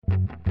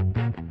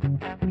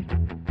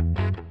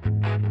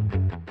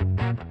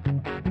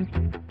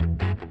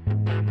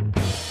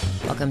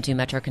Welcome to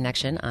Metro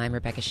Connection. I'm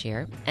Rebecca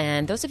Shear.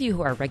 And those of you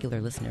who are regular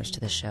listeners to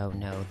the show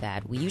know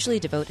that we usually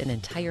devote an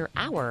entire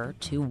hour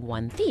to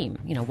one theme,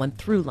 one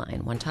through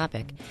line, one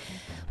topic.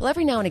 Well,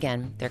 every now and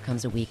again, there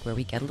comes a week where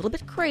we get a little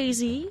bit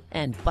crazy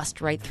and bust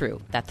right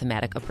through that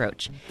thematic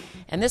approach.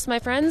 And this, my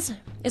friends,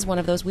 is one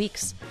of those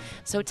weeks.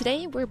 So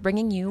today, we're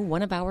bringing you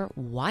one of our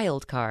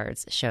wild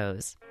cards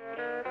shows.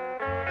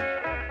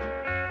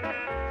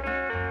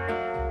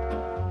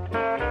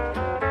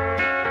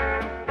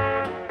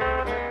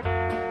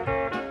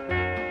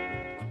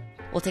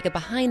 We'll take a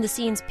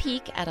behind-the-scenes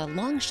peek at a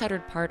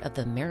long-shuttered part of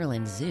the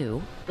Maryland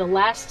Zoo. The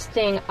last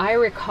thing I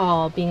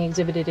recall being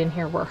exhibited in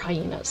here were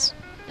hyenas.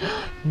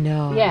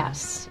 No.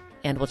 Yes.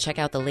 And we'll check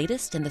out the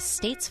latest in the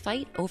state's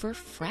fight over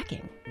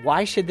fracking.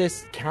 Why should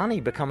this county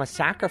become a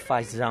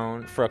sacrifice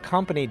zone for a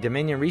company,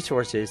 Dominion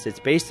Resources, that's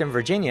based in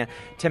Virginia,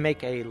 to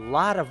make a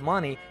lot of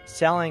money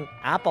selling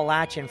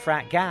Appalachian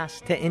frack gas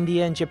to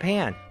India and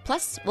Japan?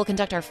 Plus, we'll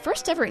conduct our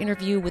first ever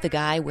interview with a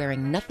guy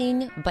wearing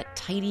nothing but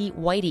tighty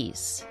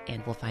whities.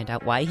 And we'll find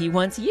out why he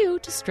wants you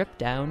to strip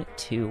down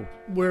too.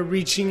 We're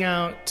reaching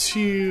out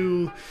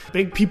to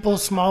big people,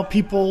 small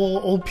people,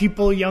 old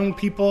people, young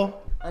people.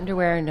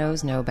 Underwear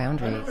knows no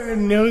boundaries. Underwear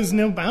knows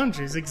no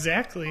boundaries,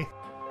 exactly.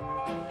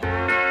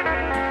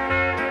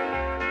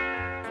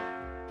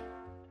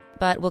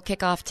 But we'll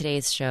kick off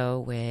today's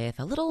show with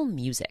a little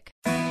music.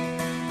 I'm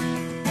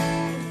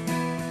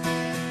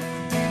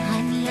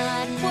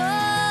not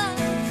one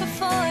for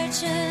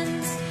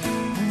fortunes,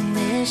 I'm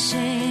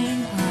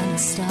wishing on a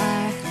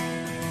star.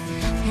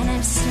 And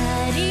I've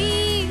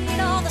studied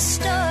all the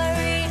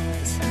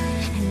stories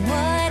and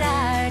what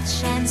our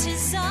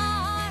chances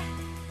are.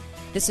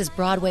 This is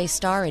Broadway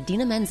star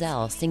Idina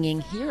Menzel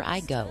singing Here I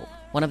Go,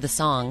 one of the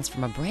songs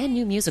from a brand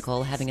new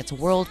musical having its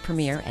world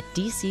premiere at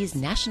DC's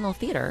National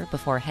Theater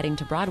before heading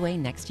to Broadway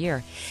next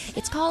year.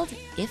 It's called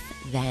If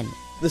Then.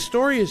 The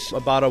story is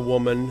about a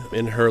woman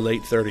in her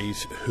late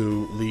 30s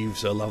who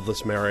leaves a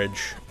loveless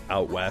marriage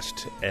out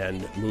west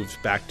and moves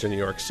back to New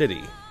York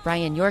City.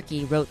 Brian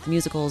Yorkie wrote the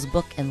musical's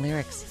book and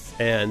lyrics.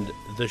 And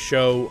the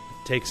show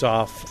takes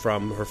off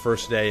from her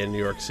first day in New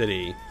York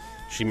City.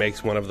 She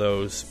makes one of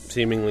those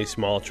seemingly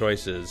small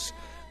choices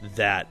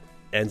that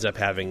ends up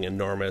having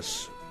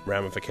enormous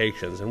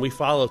ramifications. And we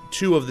follow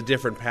two of the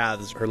different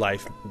paths her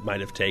life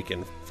might have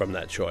taken from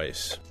that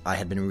choice. I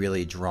had been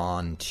really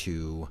drawn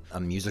to a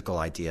musical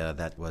idea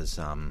that was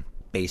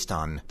based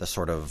on the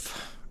sort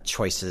of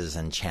choices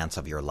and chance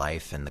of your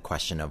life and the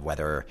question of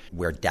whether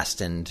we're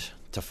destined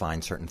to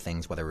find certain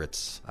things, whether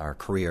it's our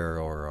career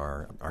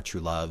or our true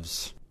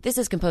loves. This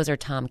is composer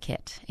Tom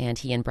Kitt, and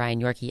he and Brian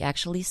Yorkie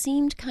actually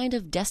seemed kind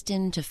of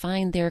destined to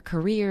find their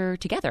career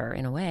together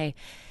in a way.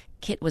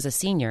 Kitt was a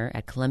senior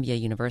at Columbia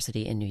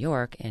University in New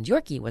York, and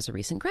Yorkie was a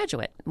recent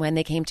graduate when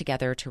they came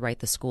together to write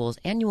the school's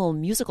annual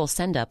musical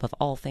send-up of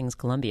all things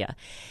Columbia.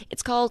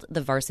 It's called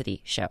The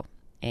Varsity Show.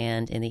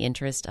 And in the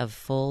interest of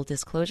full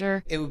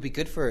disclosure, it would be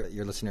good for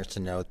your listeners to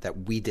know that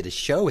we did a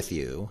show with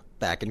you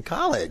back in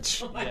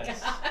college. Oh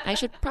yes. I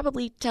should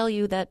probably tell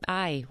you that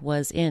I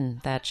was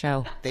in that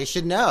show. They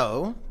should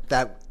know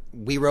that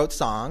we wrote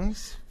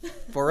songs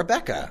for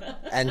Rebecca,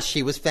 and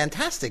she was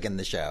fantastic in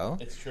the show.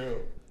 It's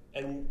true.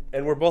 And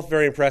we're both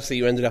very impressed that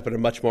you ended up in a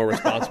much more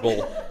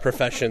responsible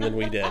profession than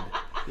we did.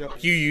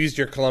 Yep. You used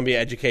your Columbia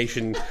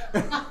education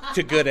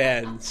to good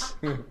ends.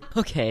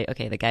 Okay,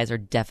 the guys are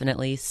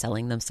definitely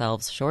selling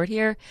themselves short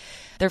here.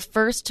 Their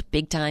first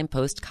big-time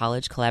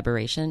post-college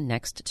collaboration,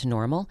 Next to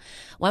Normal,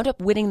 wound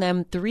up winning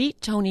them 3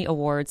 Tony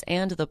Awards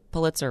and the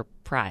Pulitzer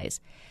Prize.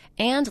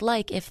 And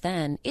like If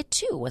Then, it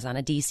too was on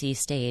a DC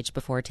stage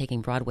before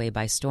taking Broadway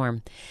by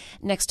storm.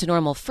 Next to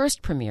Normal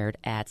first premiered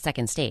at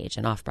Second Stage,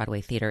 an off-Broadway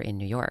theater in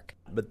New York.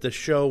 But the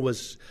show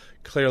was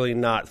clearly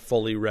not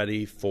fully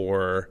ready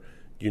for,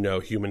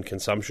 human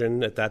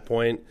consumption at that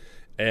point.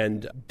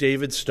 And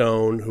David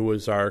Stone, who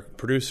was our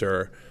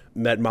producer,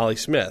 met Molly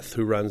Smith,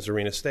 who runs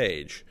Arena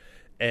Stage.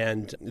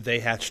 And they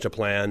hatched a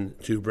plan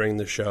to bring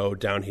the show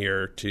down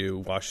here to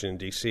Washington,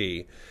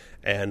 D.C.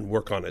 and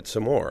work on it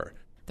some more.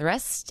 The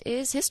rest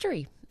is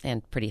history,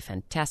 and pretty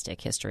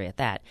fantastic history at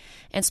that.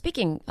 And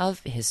speaking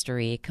of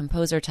history,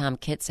 composer Tom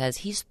Kitt says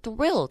he's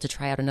thrilled to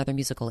try out another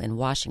musical in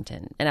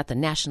Washington, and at the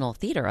National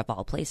Theater of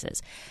all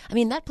places. I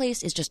mean, that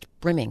place is just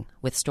brimming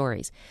with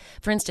stories.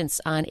 For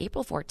instance, on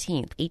April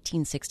 14th,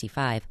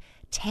 1865,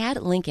 Tad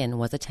Lincoln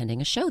was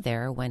attending a show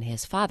there when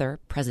his father,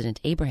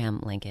 President Abraham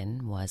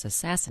Lincoln, was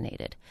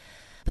assassinated.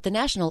 But the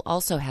National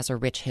also has a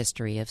rich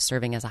history of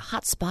serving as a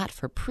hot spot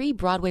for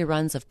pre-Broadway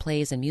runs of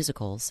plays and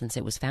musicals since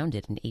it was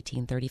founded in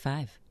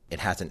 1835.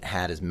 It hasn't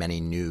had as many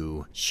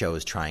new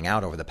shows trying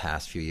out over the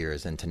past few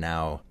years, and to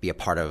now be a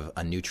part of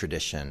a new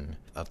tradition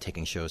of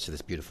taking shows to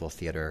this beautiful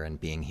theater and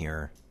being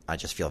here, I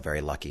just feel very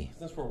lucky.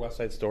 Is this where West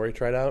Side Story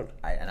tried out?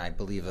 I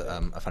believe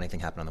a funny thing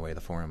happened on the way to the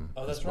Forum.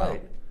 Oh, that's as well.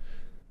 right.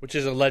 Which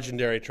is a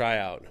legendary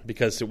tryout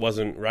because it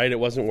wasn't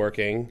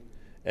working.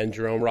 And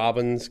Jerome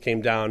Robbins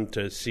came down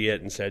to see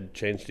it and said,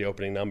 change the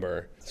opening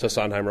number. So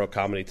Sondheim wrote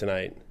Comedy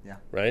Tonight. Yeah.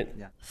 Right?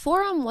 Yeah.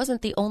 Forum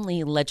wasn't the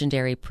only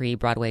legendary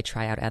pre-Broadway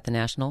tryout at the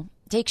National.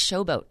 Take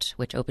Showboat,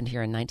 which opened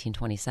here in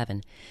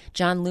 1927.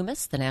 John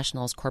Loomis, the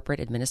National's corporate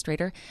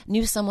administrator,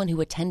 knew someone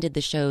who attended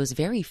the show's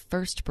very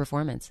first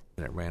performance.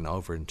 And it ran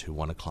over into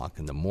 1 o'clock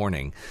in the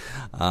morning,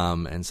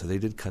 and so they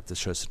did cut the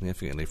show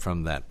significantly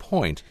from that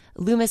point.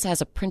 Loomis has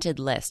a printed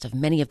list of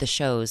many of the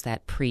shows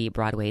that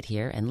pre-Broadwayed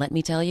here, and let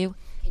me tell you,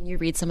 can you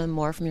read some of them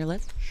more from your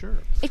list? Sure.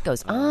 It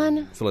goes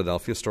on.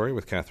 Philadelphia Story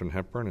with Katharine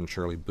Hepburn and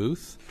Shirley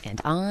Booth. And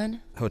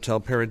on.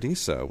 Hotel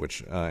Paradiso,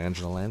 which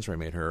Angela Lansbury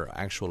made her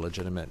actual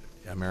legitimate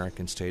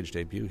American stage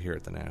debut here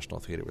at the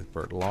National Theatre with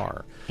Bert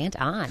Lahr. And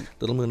on.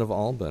 Little Moon of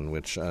Alban,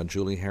 which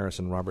Julie Harris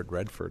and Robert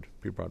Redford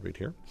pre-Broadwayed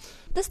here.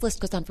 This list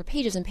goes on for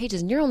pages and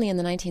pages, and you're only in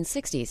the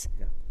 1960s.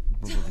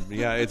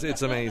 Yeah,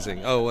 it's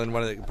amazing. Oh, and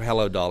one of the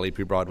Hello Dolly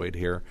pre-Broadwayed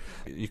here.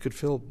 You could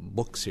fill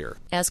books here.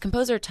 As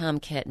composer Tom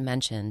Kitt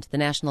mentioned, the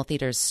National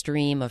Theatre's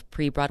stream of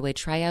pre-Broadway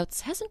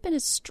tryouts hasn't been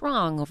as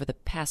strong over the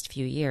past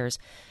few years.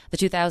 The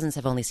 2000s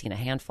have only seen a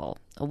handful.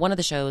 One of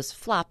the shows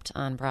flopped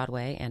on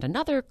Broadway, and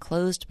another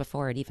closed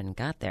before it even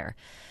got there.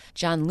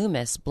 John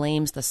Loomis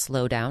blames the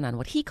slowdown on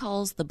what he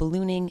calls the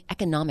ballooning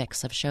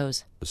economics of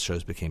shows. The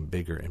shows became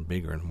bigger and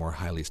bigger and more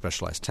highly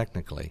specialized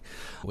technically,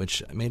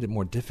 which made it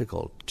more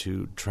difficult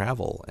to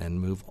travel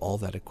and move all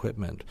that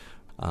equipment.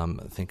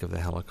 Think of the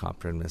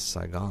helicopter in Miss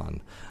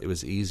Saigon. It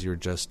was easier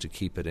just to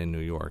keep it in New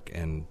York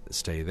and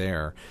stay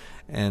there.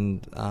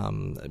 And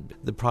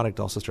the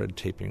product also started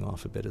tapering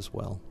off a bit as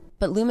well.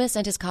 But Loomis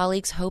and his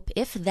colleagues hope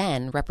If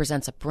Then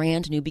represents a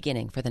brand new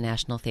beginning for the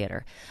National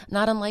Theatre,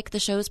 not unlike the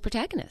show's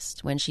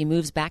protagonist when she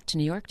moves back to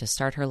New York to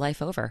start her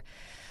life over.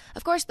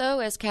 Of course, though,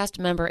 as cast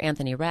member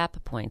Anthony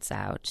Rapp points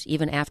out,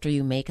 even after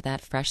you make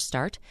that fresh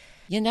start,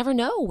 you never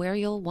know where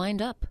you'll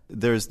wind up.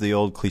 There's the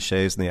old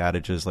cliches and the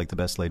adages like the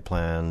best laid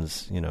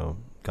plans,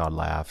 God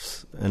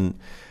laughs. And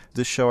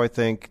this show, I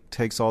think,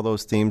 takes all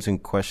those themes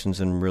and questions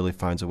and really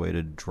finds a way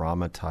to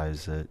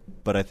dramatize it.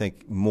 But I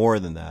think more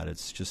than that,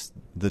 it's just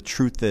the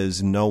truth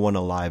is no one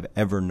alive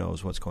ever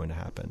knows what's going to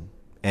happen.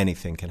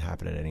 Anything can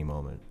happen at any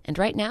moment. And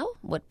right now,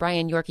 what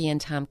Brian Yorkey and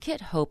Tom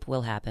Kitt hope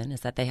will happen is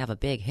that they have a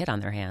big hit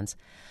on their hands.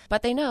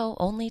 But they know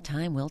only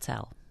time will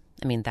tell.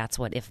 I mean, that's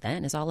what If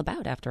Then is all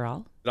about, after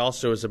all. It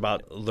also is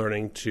about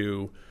learning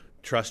to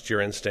trust your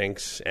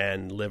instincts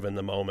and live in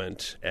the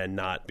moment and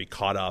not be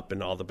caught up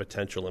in all the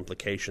potential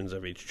implications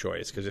of each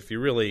choice. Because if you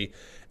really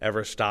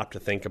ever stop to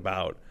think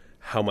about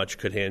how much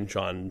could hinge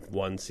on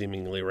one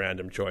seemingly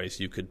random choice,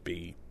 you could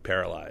be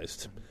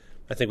paralyzed.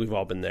 I think we've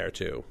all been there,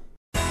 too.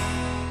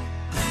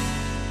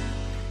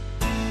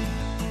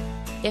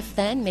 If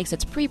Then makes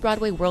its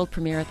pre-Broadway world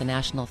premiere at the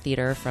National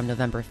Theatre from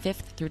November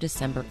 5th through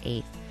December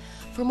 8th.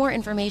 For more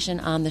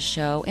information on the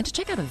show and to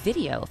check out a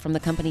video from the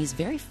company's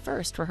very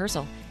first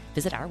rehearsal,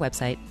 visit our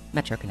website,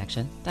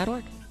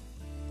 metroconnection.org.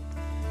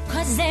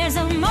 'Cause there's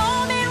a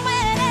moment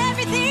when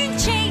everything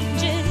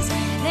changes.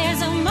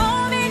 There's a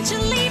moment you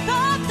leap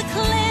off the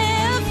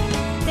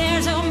cliff.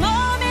 There's a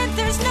moment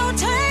there's no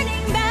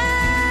turning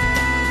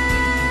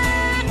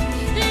back.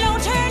 No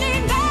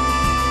turning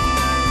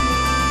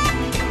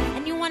back.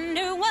 And you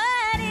wonder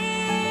what if.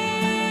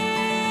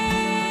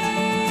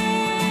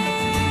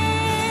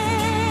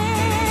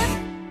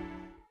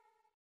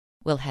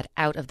 We'll head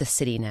out of the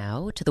city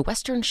now to the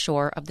western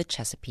shore of the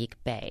Chesapeake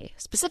Bay,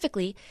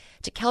 specifically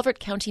to Calvert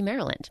County,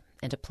 Maryland,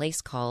 and a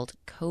place called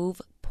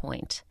Cove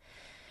Point.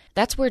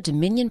 That's where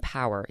Dominion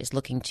Power is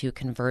looking to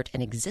convert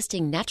an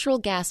existing natural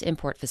gas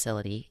import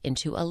facility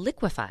into a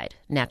liquefied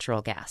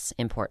natural gas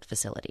import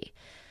facility.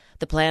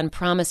 The plan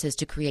promises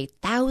to create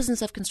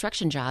thousands of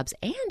construction jobs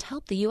and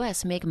help the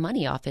U.S. make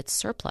money off its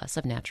surplus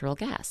of natural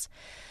gas.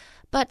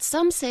 But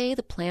some say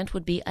the plant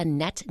would be a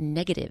net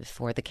negative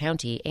for the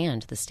county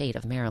and the state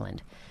of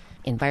Maryland.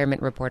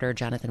 Environment reporter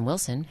Jonathan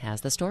Wilson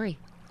has the story.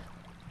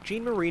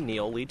 Jean Marie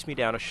Neal leads me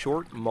down a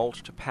short,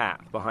 mulched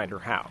path behind her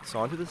house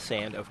onto the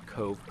sand of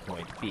Cove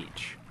Point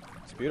Beach.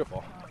 It's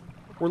beautiful.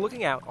 We're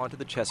looking out onto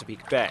the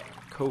Chesapeake Bay,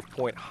 Cove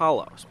Point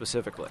Hollow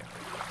specifically.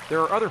 There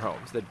are other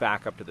homes that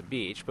back up to the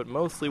beach, but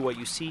mostly what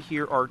you see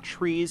here are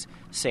trees,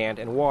 sand,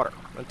 and water,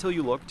 until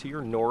you look to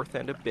your north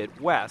and a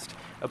bit west,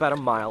 about a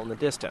mile in the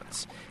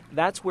distance.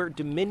 That's where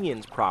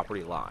Dominion's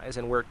property lies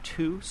and where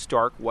two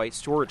stark white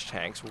storage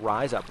tanks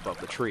rise up above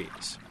the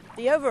trees.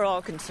 The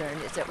overall concern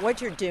is that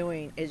what you're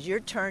doing is you're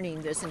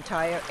turning this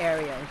entire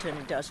area into an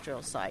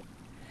industrial site.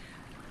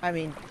 I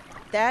mean,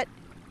 that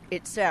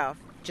itself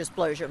just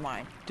blows your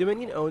mind.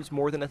 Dominion owns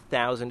more than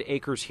 1,000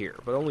 acres here,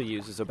 but only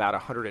uses about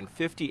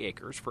 150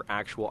 acres for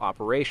actual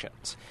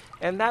operations.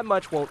 And that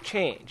much won't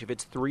change if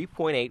its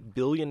 $3.8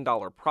 billion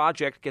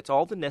project gets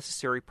all the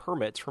necessary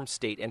permits from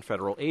state and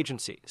federal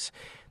agencies.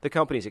 The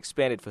company's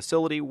expanded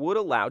facility would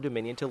allow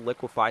Dominion to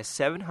liquefy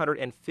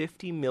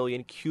 750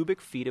 million cubic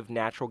feet of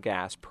natural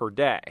gas per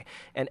day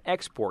and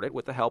export it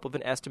with the help of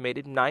an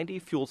estimated 90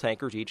 fuel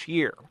tankers each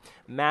year.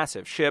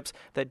 Massive ships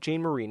that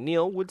Jean Marie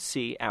Neal would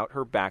see out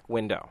her back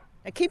window.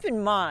 Now keep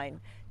in mind,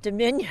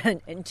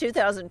 Dominion in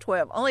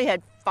 2012 only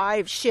had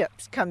 5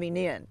 ships coming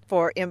in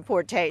for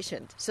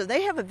importation. So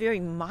they have a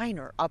very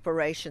minor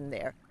operation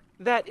there.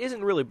 That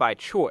isn't really by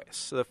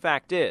choice. The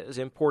fact is,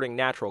 importing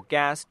natural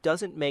gas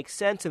doesn't make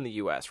sense in the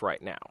U.S.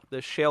 right now.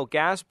 The shale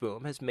gas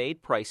boom has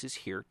made prices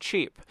here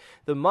cheap.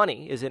 The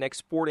money is in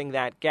exporting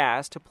that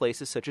gas to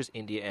places such as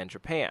India and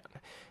Japan.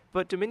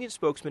 But Dominion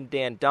spokesman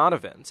Dan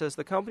Donovan says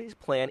the company's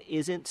plan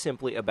isn't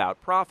simply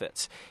about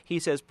profits. He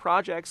says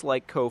projects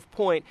like Cove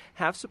Point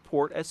have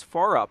support as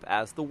far up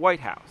as the White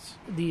House.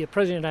 The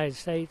President of the United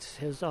States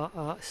has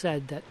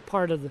said that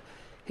part of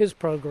his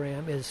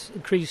program is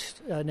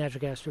increased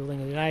natural gas drilling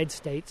in the United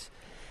States,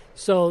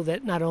 so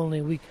that not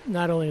only we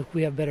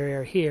have better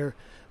air here,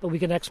 but we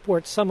can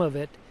export some of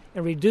it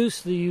and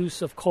reduce the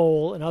use of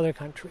coal in other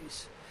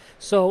countries.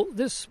 So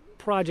this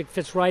project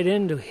fits right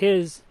into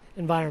his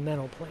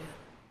environmental plan.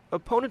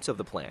 Opponents of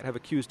the plan have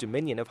accused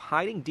Dominion of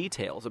hiding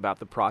details about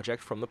the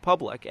project from the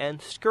public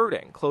and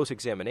skirting close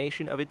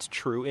examination of its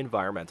true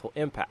environmental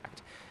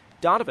impact.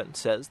 Donovan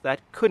says that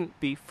couldn't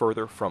be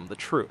further from the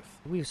truth.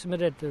 We've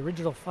submitted the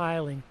original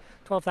filing,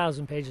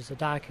 12,000 pages of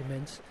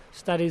documents,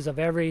 studies of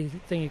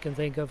everything you can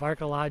think of,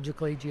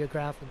 archaeologically,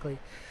 geographically,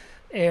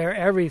 air,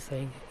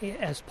 everything,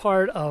 as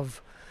part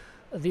of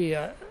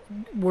the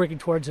working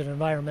towards an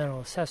environmental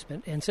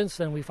assessment. And since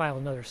then, we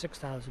filed another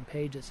 6,000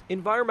 pages.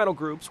 Environmental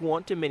groups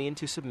want Dominion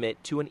to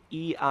submit to an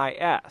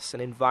EIS,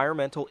 an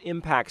environmental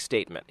impact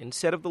statement,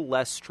 instead of the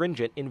less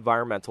stringent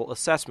environmental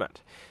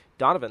assessment.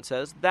 Donovan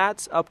says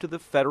that's up to the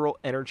Federal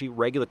Energy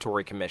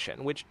Regulatory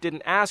Commission, which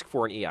didn't ask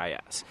for an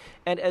EIS.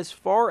 And as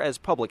far as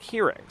public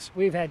hearings,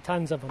 we've had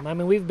tons of them. I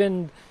mean, we've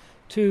been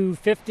to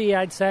 50,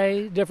 I'd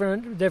say,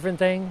 different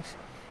things.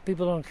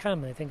 People don't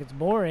come. They think it's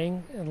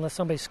boring unless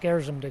somebody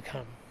scares them to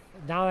come.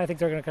 Now I think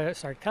they're going to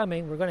start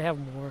coming. We're going to have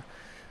more.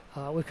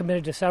 We've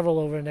committed to several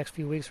over the next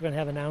few weeks. We're going to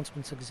have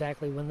announcements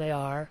exactly when they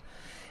are,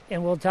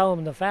 and we'll tell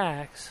them the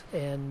facts.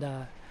 And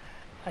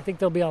I think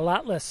they'll be a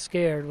lot less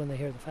scared when they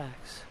hear the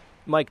facts.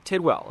 Mike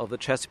Tidwell of the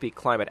Chesapeake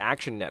Climate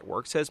Action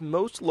Network says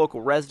most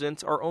local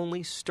residents are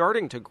only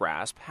starting to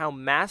grasp how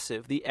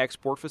massive the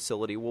export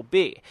facility will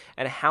be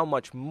and how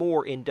much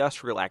more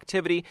industrial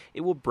activity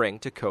it will bring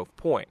to Cove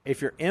Point.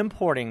 If you're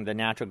importing the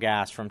natural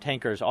gas from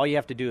tankers, all you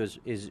have to do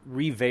is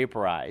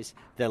re-vaporize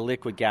the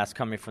liquid gas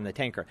coming from the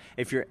tanker.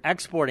 If you're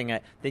exporting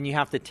it, then you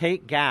have to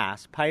take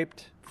gas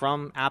piped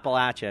from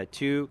Appalachia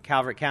to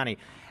Calvert County,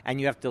 and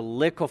you have to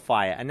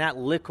liquefy it. And that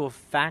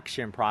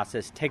liquefaction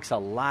process takes a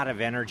lot of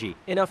energy.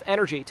 Enough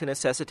energy to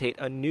necessitate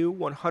a new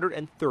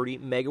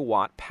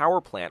 130-megawatt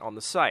power plant on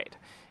the site.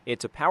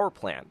 It's a power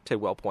plant,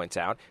 Tidwell points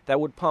out, that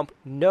would pump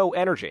no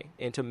energy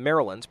into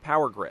Maryland's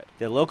power grid.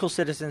 The local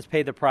citizens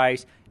pay the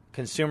price.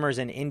 Consumers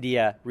in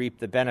India reap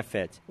the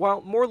benefits. While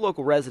more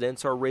local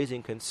residents are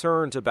raising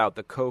concerns about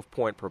the Cove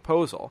Point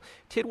proposal,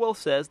 Tidwell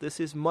says this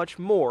is much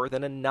more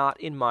than a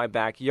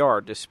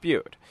not-in-my-backyard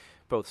dispute.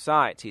 Both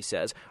sides, he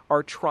says,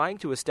 are trying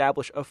to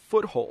establish a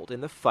foothold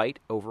in the fight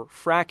over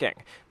fracking,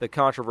 the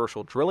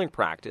controversial drilling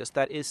practice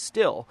that is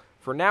still,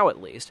 for now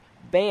at least,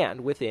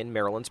 banned within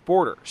Maryland's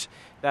borders.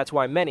 That's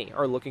why many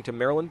are looking to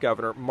Maryland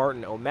Governor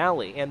Martin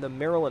O'Malley and the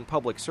Maryland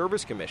Public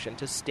Service Commission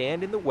to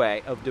stand in the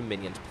way of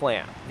Dominion's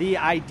plan. The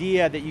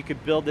idea that you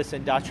could build this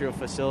industrial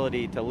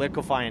facility to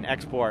liquefy and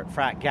export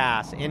frack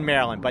gas in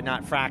Maryland, but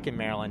not frack in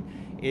Maryland,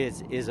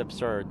 is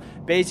absurd.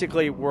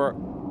 Basically, we're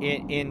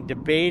in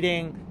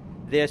debating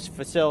this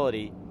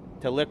facility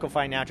to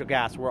liquefy natural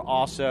gas, we're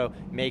also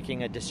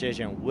making a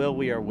decision, will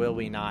we or will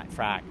we not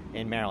frack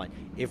in Maryland?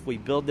 If we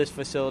build this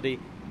facility,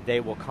 they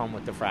will come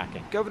with the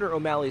fracking. Governor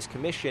O'Malley's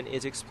commission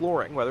is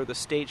exploring whether the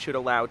state should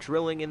allow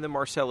drilling in the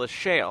Marcellus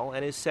Shale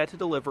and is set to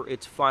deliver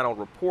its final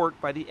report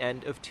by the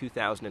end of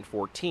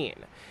 2014.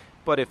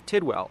 But if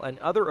Tidwell and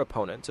other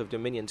opponents of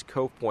Dominion's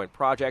Cove Point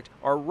project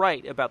are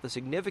right about the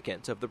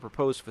significance of the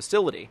proposed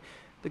facility,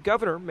 the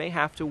governor may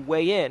have to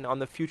weigh in on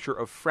the future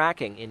of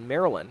fracking in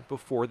Maryland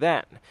before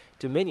then.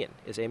 Dominion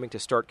is aiming to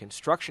start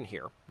construction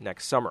here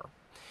next summer.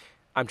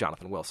 I'm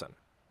Jonathan Wilson.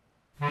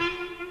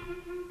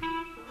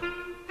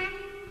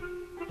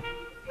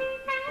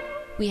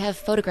 We have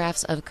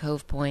photographs of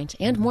Cove Point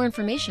and more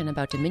information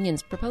about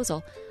Dominion's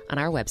proposal on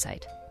our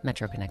website,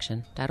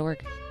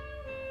 metroconnection.org.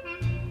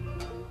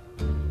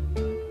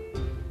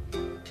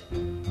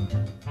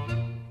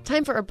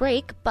 Time for a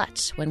break,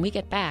 but when we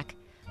get back,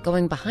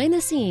 going behind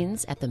the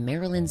scenes at the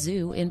Maryland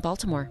Zoo in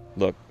Baltimore.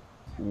 Look,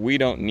 we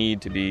don't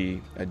need to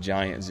be a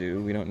giant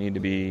zoo. We don't need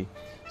to be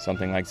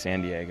something like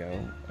San Diego.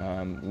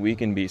 We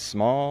can be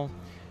small,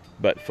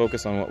 but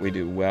focus on what we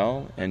do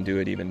well and do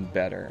it even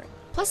better.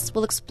 Plus,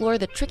 we'll explore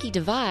the tricky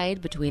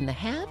divide between the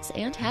haves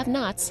and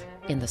have-nots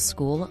in the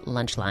school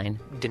lunch line.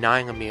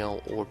 Denying a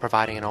meal or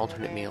providing an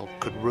alternate meal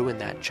could ruin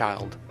that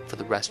child for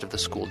the rest of the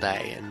school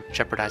day and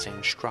jeopardizing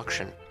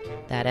instruction.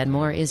 That and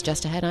more is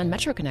just ahead on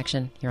Metro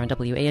Connection here on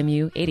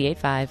WAMU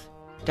 88.5.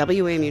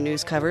 WAMU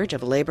News coverage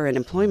of labor and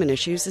employment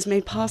issues is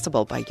made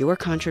possible by your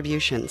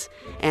contributions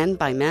and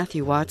by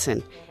Matthew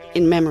Watson,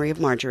 in memory of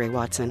Marjorie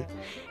Watson.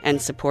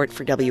 And support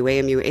for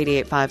WAMU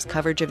 88.5's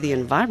coverage of the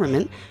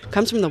environment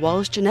comes from the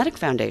Wallace Genetic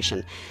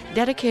Foundation,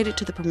 dedicated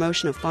to the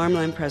promotion of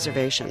farmland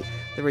preservation,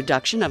 the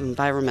reduction of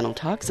environmental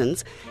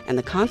toxins, and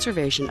the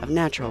conservation of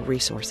natural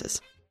resources.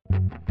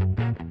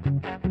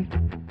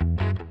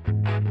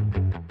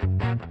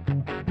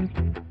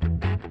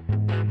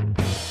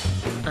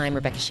 I'm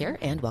Rebecca Shear,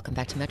 and welcome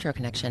back to Metro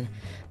Connection.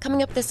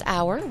 Coming up this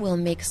hour, we'll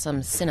make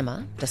some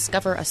cinema,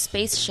 discover a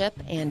spaceship,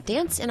 and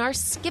dance in our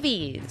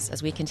skivvies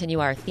as we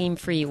continue our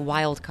theme-free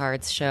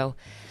Wildcards show.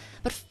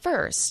 But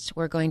first,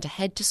 we're going to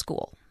head to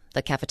school,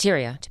 the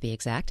cafeteria to be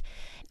exact,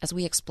 as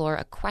we explore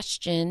a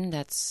question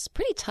that's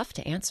pretty tough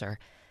to answer.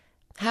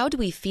 How do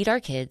we feed our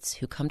kids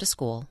who come to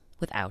school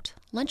without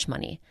lunch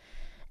money?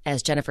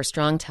 As Jennifer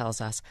Strong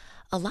tells us,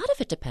 a lot of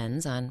it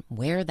depends on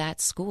where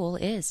that school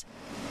is.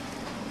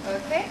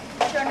 Okay,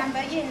 show number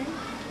in.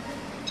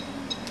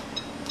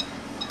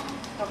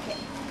 Okay,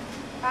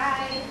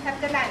 I have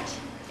the lunch.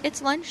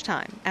 It's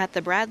lunchtime at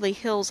the Bradley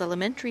Hills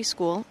Elementary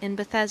School in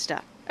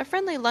Bethesda. A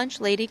friendly lunch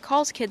lady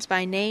calls kids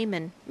by name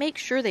and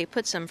makes sure they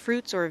put some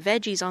fruits or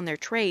veggies on their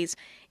trays.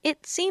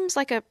 It seems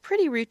like a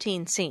pretty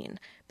routine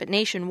scene, but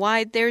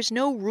nationwide there's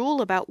no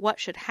rule about what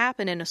should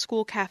happen in a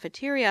school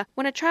cafeteria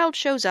when a child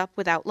shows up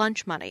without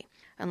lunch money.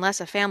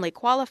 Unless a family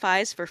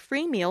qualifies for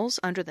free meals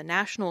under the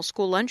National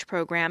School Lunch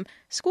Program,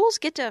 schools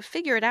get to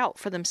figure it out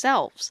for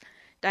themselves.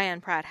 Diane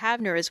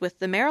Pratt-Havner is with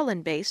the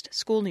Maryland-based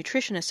School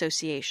Nutrition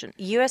Association.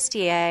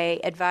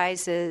 USDA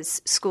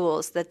advises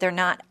schools that they're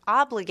not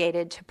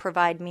obligated to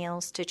provide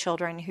meals to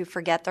children who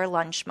forget their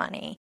lunch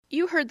money.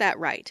 You heard that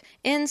right.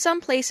 In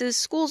some places,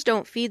 schools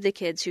don't feed the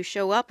kids who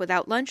show up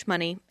without lunch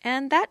money,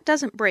 and that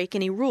doesn't break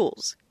any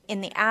rules. In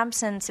the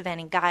absence of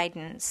any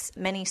guidance,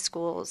 many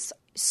schools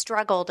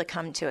struggle to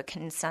come to a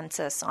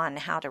consensus on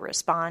how to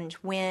respond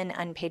when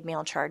unpaid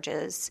meal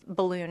charges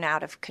balloon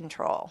out of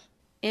control.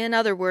 In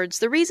other words,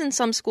 the reason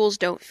some schools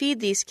don't feed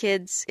these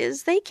kids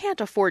is they can't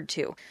afford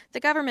to.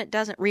 The government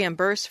doesn't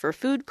reimburse for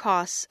food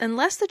costs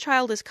unless the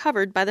child is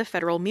covered by the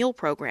federal meal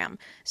program.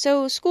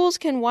 So schools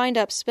can wind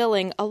up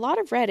spilling a lot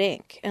of red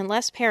ink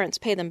unless parents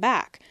pay them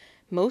back.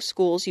 Most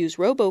schools use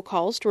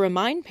robocalls to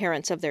remind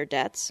parents of their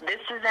debts. This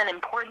is an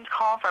important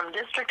call from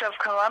District of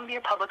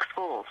Columbia Public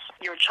Schools.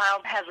 Your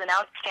child has an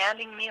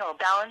outstanding meal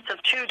balance of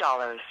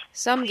 $2.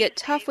 Some get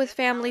tough with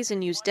families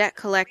and use debt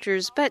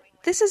collectors, but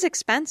this is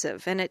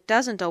expensive and it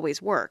doesn't always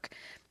work.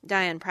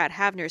 Diane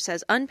Pratt-Havner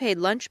says unpaid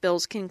lunch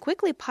bills can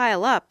quickly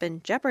pile up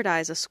and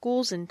jeopardize a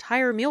school's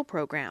entire meal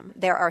program.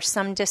 There are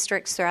some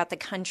districts throughout the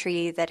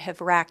country that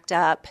have racked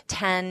up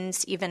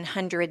tens, even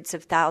hundreds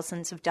of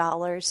thousands of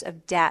dollars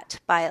of debt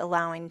by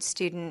allowing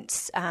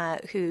students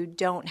who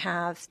don't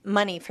have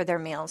money for their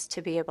meals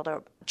to be able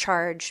to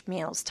charge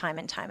meals time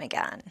and time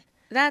again.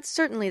 That's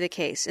certainly the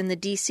case in the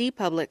D.C.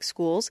 public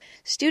schools.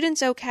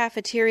 Students owe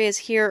cafeterias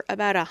here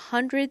about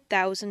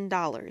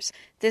 $100,000.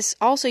 This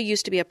also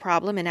used to be a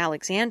problem in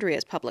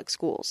Alexandria's public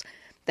schools.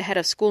 The head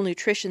of school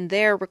nutrition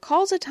there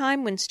recalls a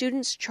time when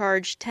students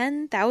charged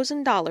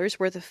 $10,000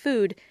 worth of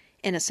food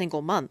in a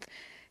single month.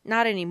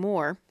 Not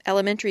anymore.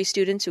 Elementary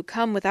students who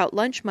come without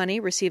lunch money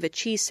receive a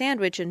cheese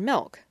sandwich and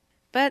milk.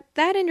 But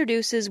that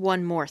introduces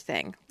one more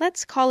thing.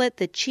 Let's call it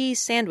the cheese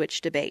sandwich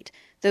debate.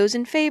 Those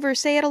in favor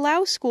say it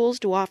allows schools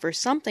to offer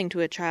something to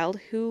a child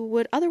who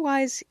would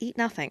otherwise eat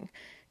nothing.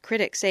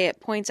 Critics say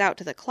it points out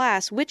to the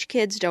class which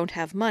kids don't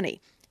have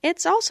money.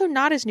 It's also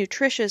not as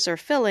nutritious or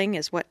filling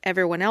as what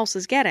everyone else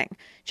is getting.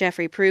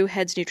 Jeffrey Prue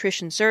heads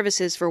nutrition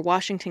services for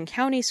Washington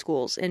County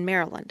Schools in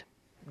Maryland.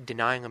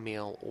 Denying a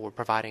meal or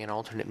providing an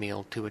alternate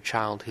meal to a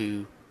child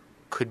who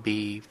could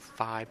be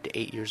 5 to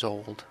 8 years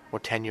old or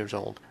 10 years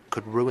old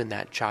could ruin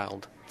that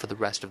child for the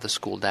rest of the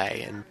school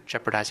day and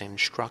jeopardizing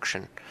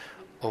instruction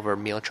over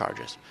meal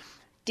charges.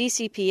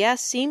 DCPS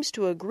seems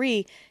to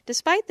agree.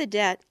 Despite the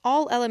debt,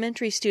 all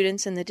elementary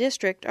students in the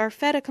district are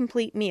fed a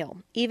complete meal,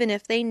 even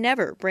if they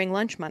never bring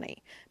lunch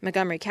money.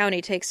 Montgomery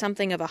County takes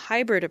something of a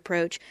hybrid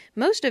approach.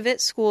 Most of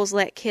its schools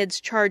let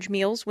kids charge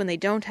meals when they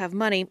don't have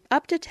money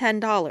up to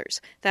 $10.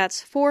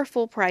 That's 4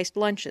 full-priced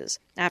lunches.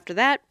 After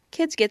that,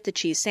 kids get the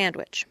cheese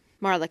sandwich.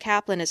 Marla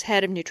Kaplan is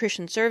head of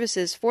nutrition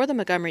services for the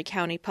Montgomery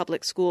County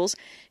Public Schools.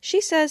 She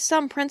says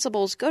some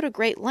principals go to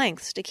great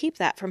lengths to keep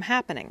that from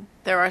happening.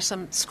 There are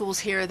some schools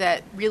here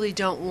that really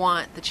don't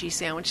want the cheese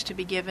sandwich to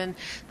be given.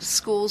 The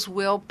schools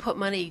will put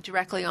money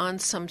directly on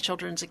some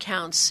children's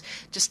accounts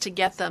just to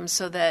get them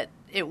so that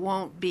it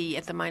won't be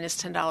at the minus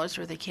 $10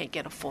 where they can't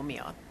get a full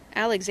meal.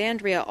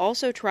 Alexandria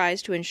also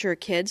tries to ensure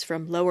kids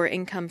from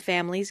lower-income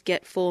families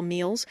get full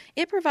meals.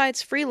 It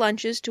provides free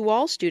lunches to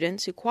all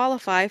students who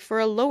qualify for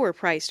a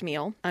lower-priced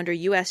meal under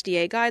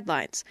USDA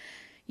guidelines.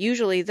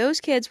 Usually, those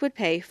kids would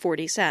pay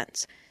 40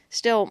 cents.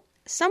 Still,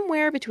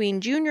 somewhere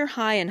between junior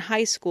high and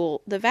high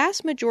school, the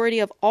vast majority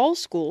of all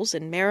schools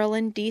in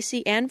Maryland,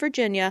 D.C., and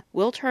Virginia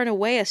will turn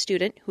away a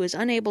student who is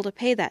unable to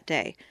pay that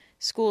day.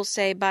 Schools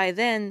say by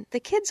then, the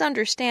kids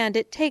understand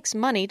it takes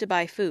money to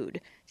buy food.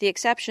 The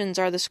exceptions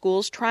are the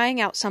schools trying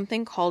out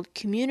something called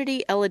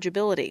community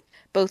eligibility.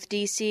 Both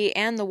D.C.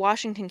 and the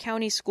Washington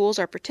County schools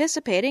are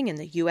participating in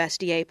the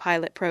USDA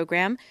pilot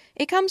program.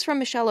 It comes from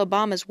Michelle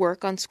Obama's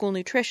work on school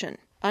nutrition.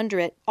 Under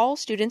it, all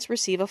students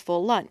receive a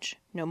full lunch.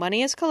 No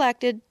money is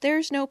collected.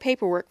 There's no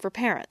paperwork for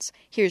parents.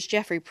 Here's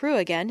Jeffrey Prue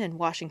again in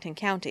Washington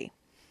County.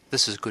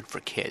 This is good for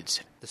kids.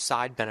 The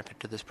side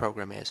benefit to this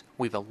program is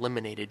we've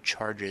eliminated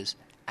charges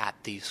at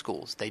these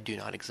schools. They do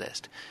not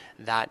exist.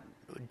 That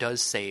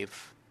does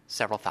save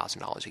several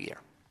 $1,000s a year.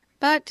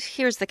 But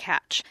here's the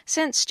catch.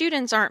 Since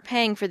students aren't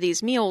paying for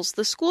these meals,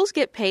 the schools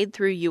get paid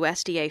through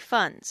USDA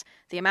funds.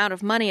 The amount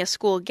of money a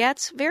school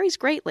gets varies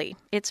greatly.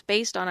 It's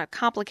based on a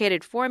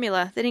complicated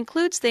formula that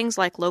includes things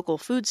like local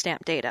food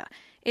stamp data.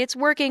 It's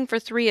working for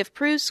 3 of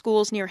Prue's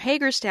schools near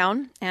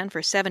Hagerstown and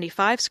for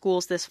 75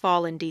 schools this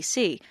fall in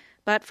D.C.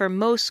 But for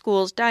most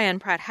schools, Diane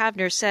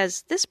Pratt-Havner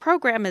says this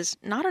program is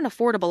not an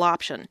affordable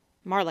option.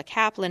 Marla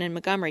Kaplan in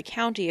Montgomery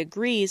County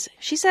agrees.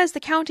 She says the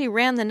county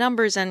ran the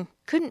numbers and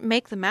couldn't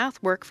make the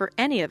math work for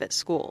any of its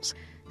schools.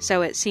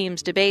 So it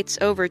seems debates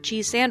over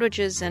cheese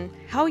sandwiches and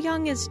how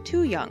young is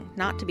too young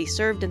not to be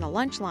served in the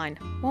lunch line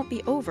won't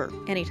be over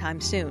anytime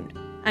soon.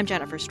 I'm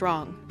Jennifer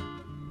Strong.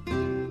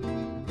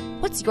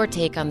 What's your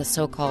take on the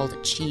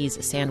so-called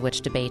cheese sandwich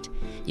debate?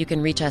 You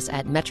can reach us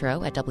at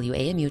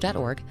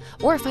metro@wamu.org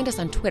or find us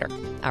on Twitter.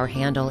 Our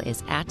handle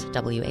is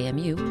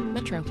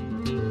 @WAMU-Metro.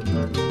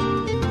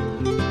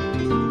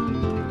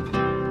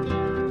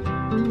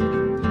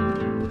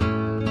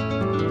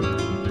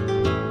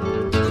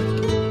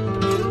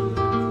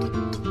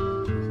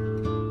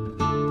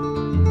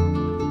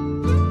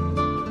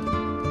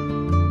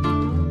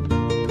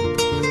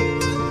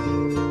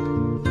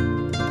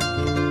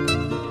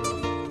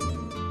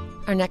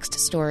 Our next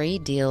story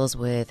deals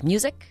with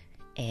music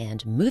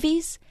and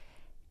movies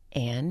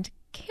and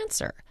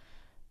cancer,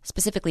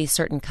 specifically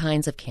certain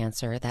kinds of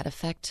cancer that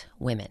affect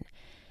women.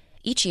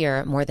 Each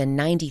year, more than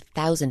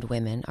 90,000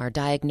 women are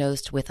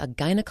diagnosed with a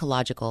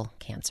gynecological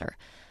cancer.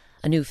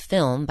 A new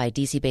film by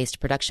DC-based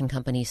production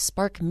company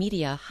Spark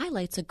Media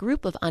highlights a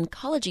group of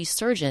oncology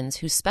surgeons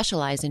who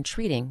specialize in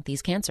treating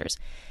these cancers.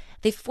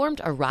 They've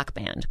formed a rock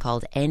band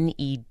called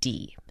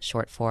NED,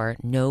 short for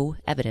No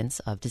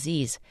Evidence of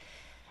Disease.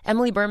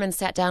 Emily Berman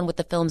sat down with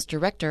the film's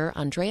director,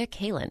 Andrea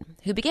Kalin,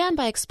 who began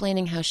by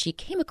explaining how she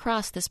came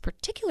across this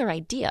particular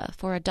idea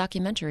for a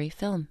documentary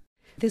film.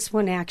 This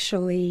one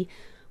actually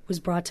was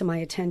brought to my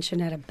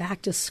attention at a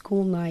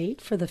back-to-school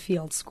night for the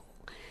field school.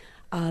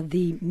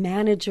 The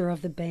manager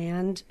of the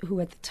band,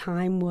 who at the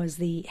time was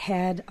the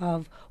head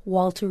of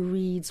Walter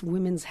Reed's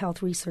Women's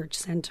Health Research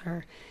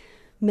Center,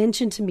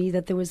 mentioned to me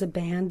that there was a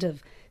band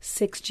of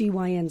 6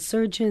 GYN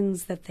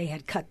surgeons, that they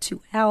had cut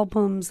 2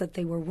 albums, that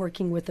they were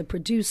working with a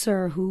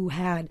producer who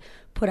had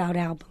put out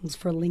albums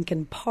for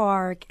Linkin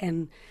Park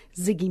and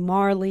Ziggy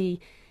Marley.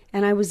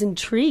 And I was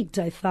intrigued.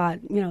 I thought,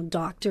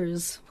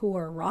 doctors who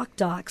are rock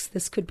docs,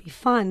 this could be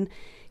fun.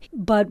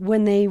 But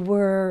when they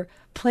were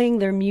playing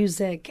their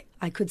music,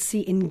 I could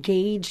see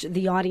engaged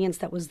the audience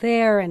that was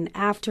there. And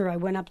after, I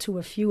went up to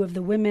a few of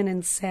the women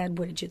and said,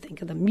 what did you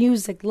think of the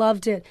music?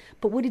 Loved it.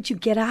 But what did you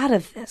get out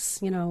of this?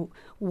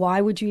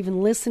 Why would you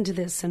even listen to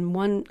this? And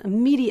one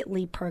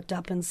immediately perked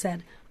up and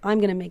said, I'm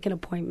going to make an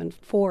appointment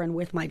for and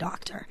with my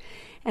doctor.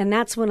 And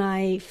that's when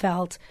I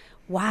felt,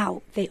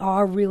 wow, they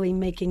are really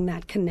making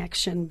that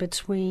connection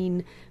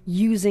between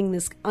using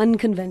this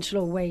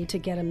unconventional way to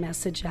get a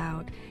message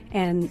out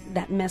and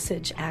that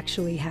message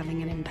actually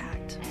having an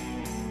impact.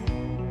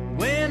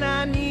 When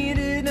I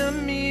needed a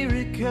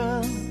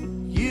miracle,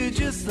 you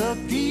just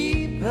looked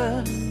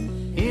deeper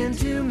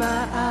into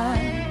my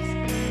eyes.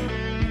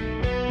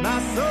 My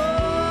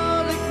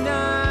soul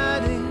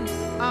ignited,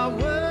 our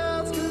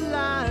worlds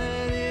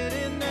collided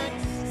in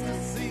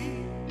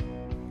ecstasy.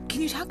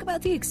 Can you talk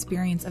about the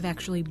experience of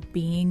actually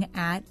being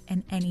at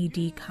an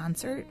NED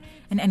concert?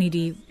 An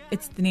NED,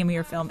 it's the name of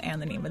your film and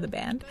the name of the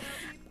band.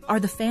 Are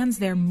the fans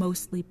there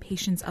mostly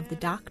patients of the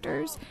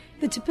doctors?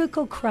 The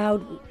typical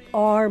crowd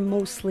are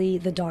mostly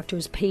the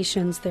doctors'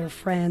 patients, their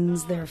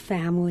friends, their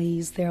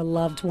families, their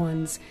loved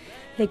ones.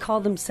 They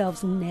call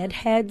themselves Ned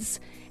heads,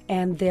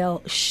 and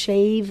they'll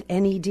shave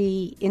NED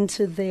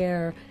into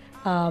their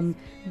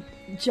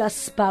just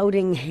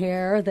spouting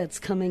hair that's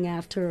coming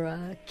after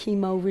a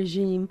chemo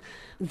regime.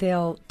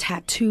 They'll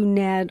tattoo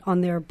Ned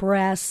on their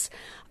breasts.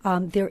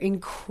 They're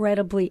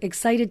incredibly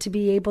excited to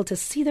be able to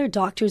see their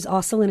doctors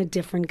also in a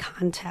different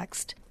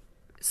context.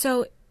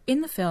 So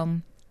in the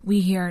film,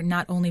 we hear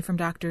not only from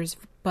doctors,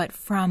 but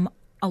from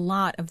a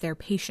lot of their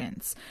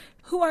patients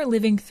who are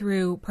living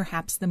through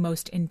perhaps the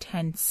most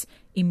intense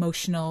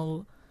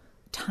emotional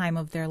time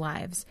of their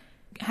lives.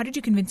 How did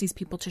you convince these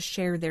people to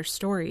share their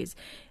stories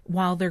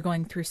while they're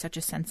going through such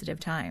a sensitive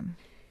time?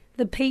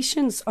 The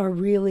patients are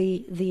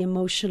really the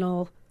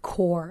emotional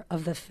core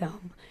of the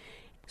film.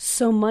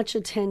 So much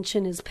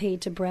attention is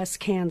paid to breast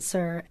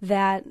cancer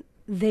that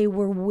they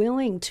were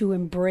willing to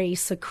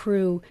embrace a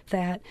crew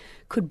that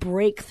could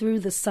break through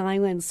the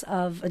silence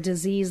of a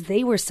disease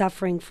they were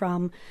suffering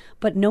from,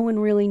 but no one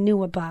really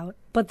knew about.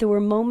 But there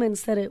were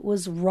moments that it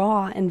was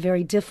raw and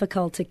very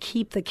difficult to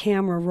keep the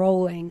camera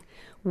rolling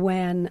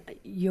when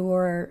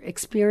you're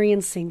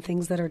experiencing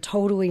things that are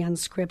totally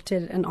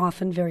unscripted and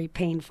often very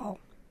painful.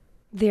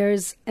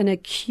 There's an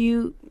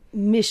acute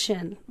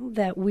mission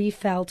that we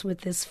felt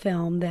with this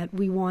film, that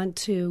we want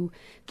to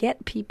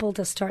get people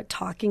to start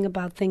talking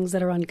about things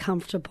that are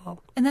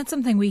uncomfortable. And that's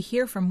something we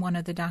hear from one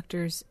of the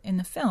doctors in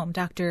the film.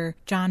 Dr.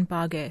 John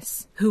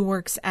Boggess, who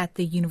works at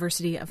the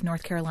University of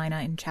North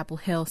Carolina in Chapel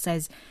Hill,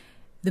 says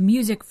the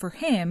music for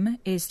him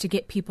is to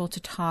get people to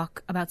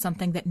talk about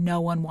something that no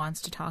one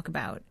wants to talk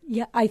about.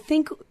 Yeah, I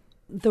think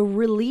the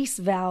release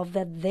valve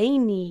that they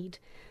need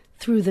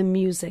through the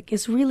music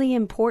is really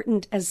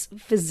important as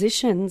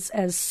physicians,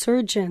 as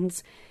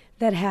surgeons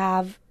that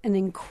have an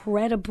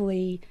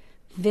incredibly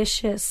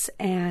vicious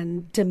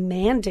and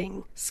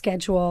demanding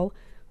schedule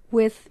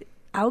with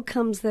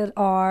outcomes that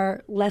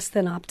are less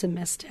than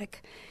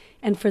optimistic.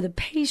 And for the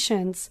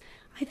patients,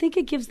 I think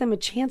it gives them a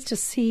chance to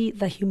see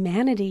the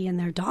humanity in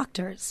their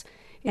doctors,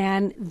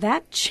 and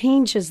that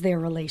changes their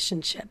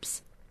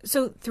relationships.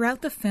 So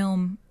throughout the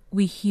film,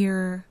 we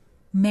hear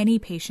many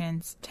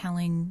patients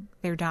telling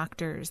their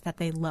doctors that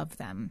they love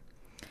them.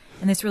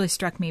 And this really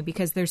struck me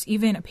because there's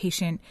even a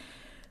patient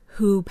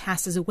who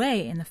passes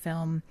away in the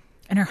film,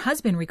 and her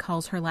husband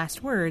recalls her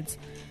last words,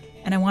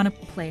 and I want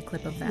to play a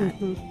clip of that.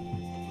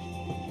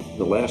 Mm-hmm.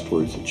 The last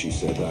words that she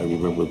said, I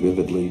remember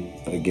vividly.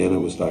 Again, it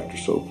was Dr.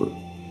 Soper.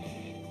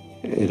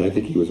 And I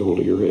think he was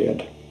holding her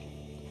hand.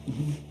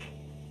 Mm-hmm.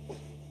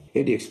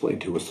 And he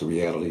explained to us the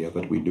reality of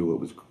it. We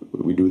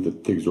knew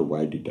that things were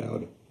winding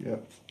down. Yeah.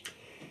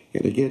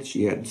 And again,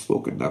 she hadn't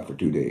spoken now for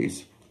 2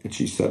 days. And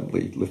she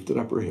suddenly lifted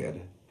up her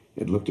head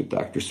and looked at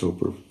Dr.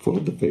 Soper full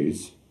in the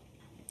face.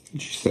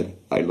 And she said,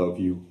 I love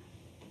you.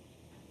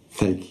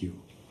 Thank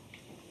you.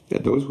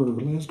 And those were her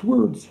last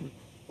words.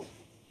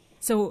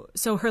 So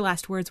her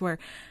last words were,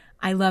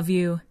 I love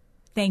you.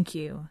 Thank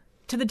you.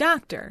 To the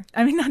doctor.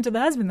 I mean, not to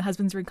the husband. The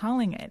husband's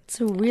recalling it. It's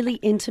a really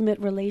intimate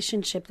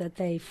relationship that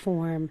they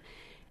form.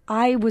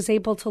 I was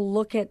able to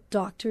look at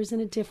doctors in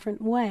a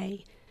different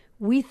way.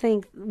 We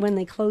think when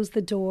they close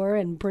the door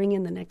and bring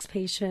in the next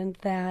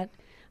patient that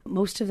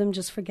most of them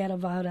just forget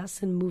about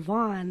us and move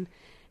on.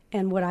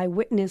 And what I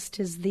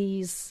witnessed is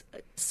these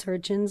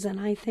surgeons, and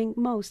I think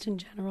most in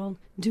general,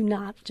 do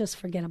not just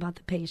forget about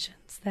the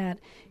patients, that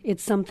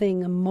it's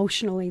something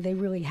emotionally they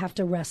really have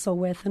to wrestle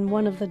with. And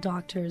one of the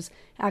doctors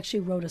actually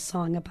wrote a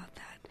song about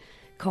that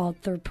called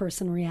Third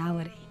Person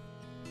Reality.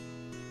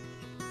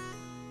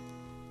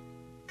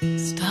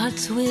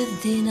 Starts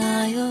with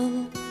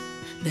denial,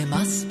 there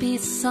must be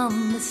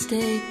some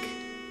mistake.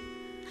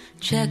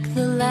 Check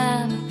the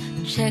lab,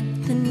 check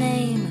the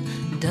name,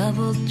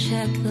 double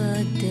check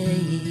the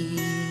date.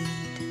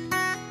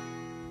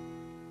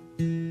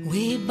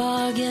 We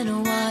bargain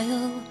a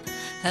while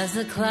as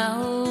the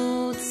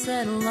clouds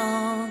settle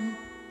on.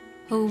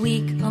 A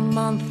week, a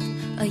month,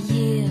 a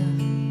year,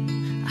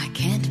 I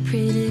can't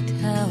predict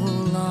how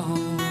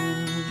long.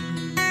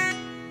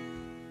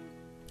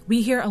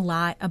 We hear a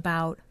lot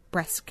about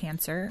breast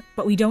cancer,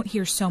 but we don't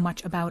hear so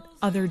much about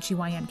other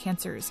GYN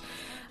cancers,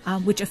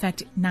 which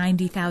affect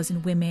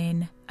 90,000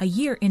 women a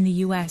year in the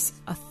U.S.,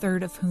 a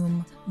third of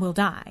whom will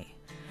die.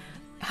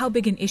 How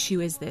big an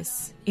issue is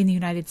this in the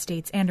United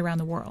States and around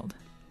the world?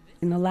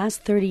 In the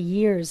last 30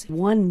 years,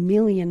 1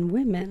 million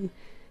women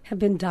have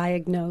been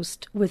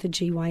diagnosed with a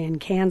GYN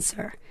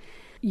cancer.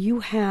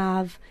 You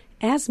have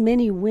as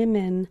many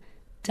women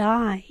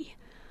die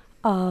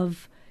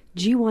of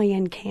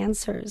GYN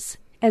cancers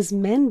as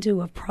men do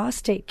of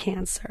prostate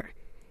cancer.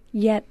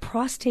 Yet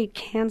prostate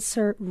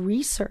cancer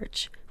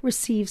research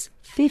receives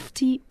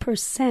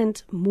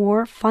 50%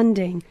 more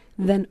funding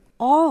than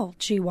all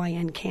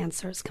GYN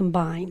cancers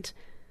combined.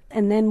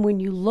 And then when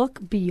you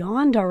look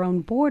beyond our own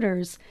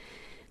borders,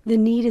 the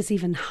need is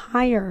even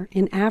higher.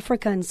 In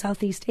Africa and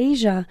Southeast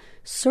Asia,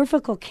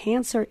 cervical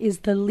cancer is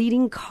the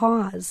leading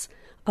cause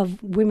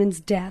of women's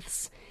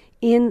deaths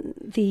in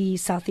the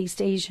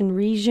Southeast Asian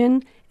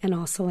region and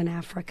also in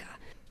Africa.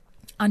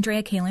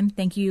 Andrea Kalin,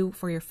 thank you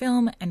for your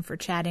film and for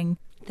chatting.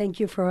 Thank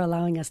you for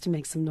allowing us to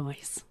make some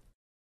noise.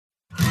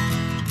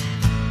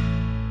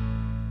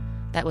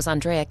 That was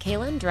Andrea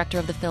Kalin, director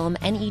of the film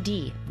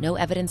NED, No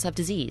Evidence of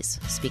Disease,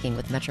 speaking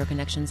with Metro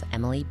Connection's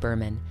Emily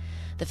Berman.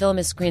 The film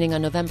is screening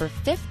on November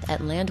 5th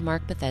at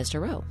Landmark Bethesda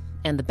Row,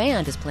 and the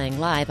band is playing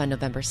live on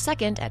November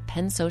 2nd at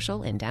Penn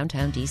Social in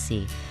downtown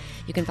D.C.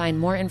 You can find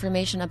more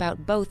information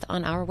about both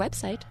on our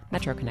website,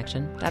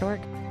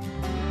 metroconnection.org.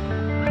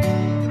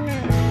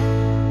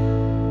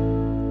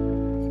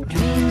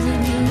 Dreams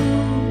of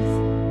youth,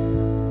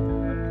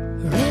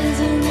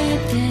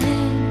 resurrected,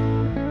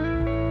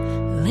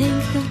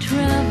 length of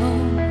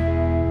travel,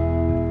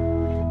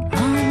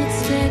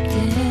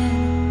 unexpected,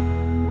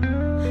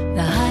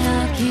 the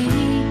hierarchy,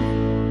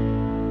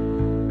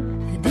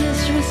 the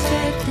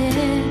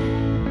disrespected,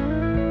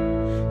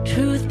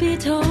 truth be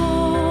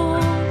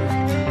told,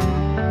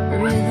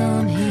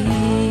 rhythm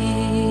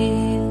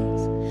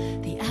heals,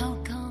 the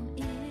outcome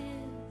is.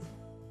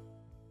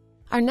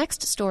 Our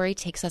next story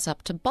takes us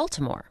up to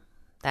Baltimore.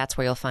 That's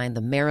where you'll find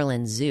the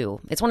Maryland Zoo.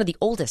 It's one of the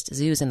oldest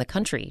zoos in the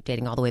country,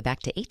 dating all the way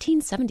back to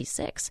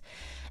 1876.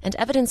 And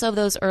evidence of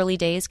those early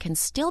days can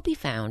still be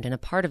found in a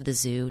part of the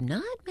zoo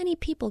not many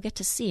people get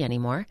to see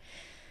anymore.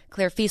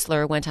 Claire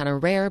Fiesler went on a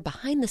rare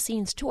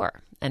behind-the-scenes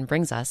tour and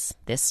brings us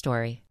this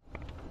story.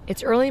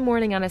 It's early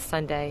morning on a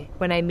Sunday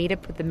when I meet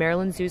up with the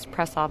Maryland Zoo's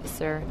press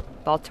officer,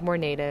 Baltimore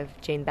native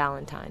Jane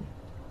Ballantyne.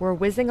 We're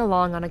whizzing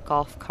along on a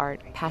golf cart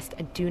past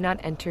a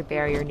do-not-enter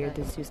barrier near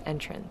the zoo's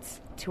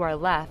entrance. To our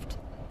left,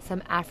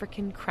 some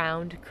African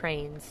crowned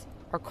cranes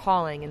are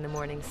calling in the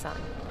morning sun.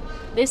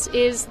 This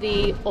is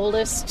the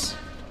oldest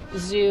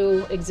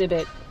zoo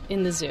exhibit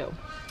in the zoo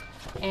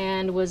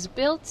and was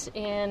built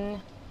in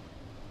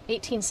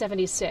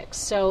 1876.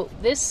 So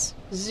this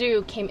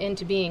zoo came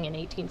into being in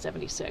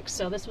 1876.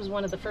 So this was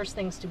one of the first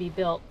things to be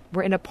built.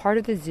 We're in a part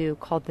of the zoo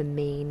called the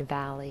Main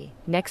Valley,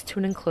 next to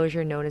an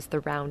enclosure known as the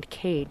Round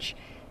Cage.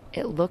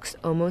 It looks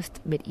almost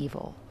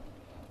medieval.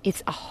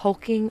 It's a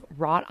hulking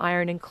wrought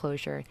iron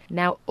enclosure,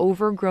 now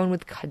overgrown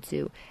with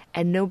kudzu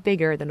and no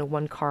bigger than a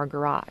one-car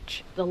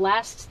garage. The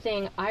last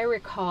thing I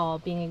recall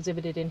being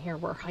exhibited in here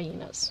were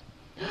hyenas.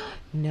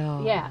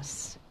 No.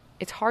 Yes.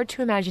 It's hard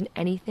to imagine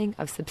anything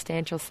of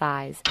substantial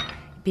size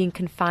being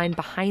confined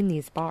behind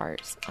these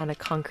bars on a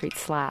concrete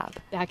slab.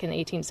 Back in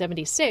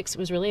 1876, it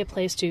was really a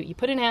place you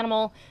put an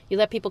animal, you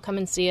let people come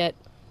and see it,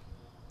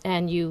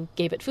 and you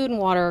gave it food and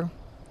water,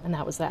 and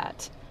that was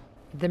that.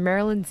 The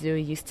Maryland Zoo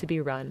used to be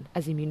run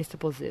as a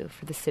municipal zoo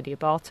for the city of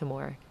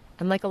Baltimore,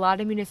 and like a lot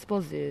of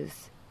municipal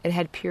zoos, it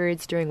had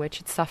periods during which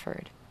it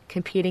suffered,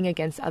 competing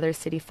against other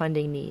city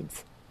funding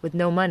needs, with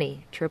no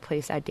money to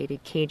replace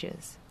outdated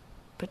cages.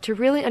 But to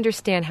really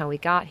understand how we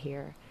got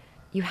here,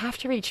 you have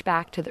to reach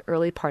back to the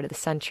early part of the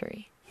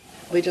century.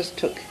 We just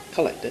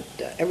collected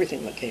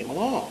everything that came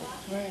along.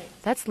 Right.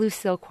 That's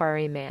Lucille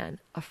Quarry Mann,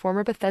 a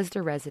former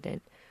Bethesda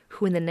resident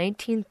who in the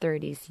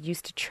 1930s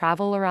used to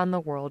travel around the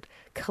world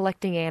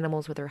collecting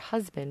animals with her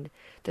husband,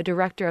 the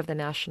director of the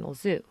National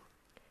Zoo.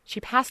 She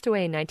passed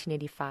away in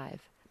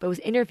 1985, but was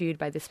interviewed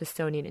by the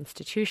Smithsonian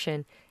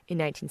Institution in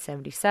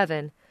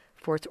 1977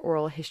 for its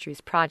Oral Histories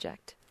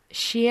project.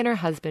 She and her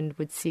husband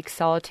would seek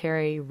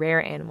solitary,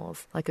 rare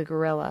animals like a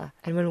gorilla,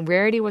 and when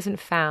rarity wasn't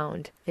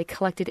found, they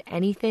collected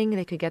anything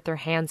they could get their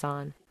hands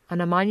on. On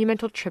a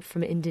monumental trip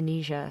from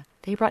Indonesia,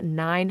 they brought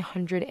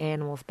 900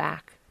 animals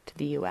back to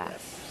the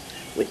U.S.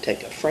 We'd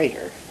take a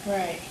freighter,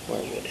 right,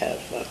 where we'd have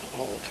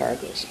all the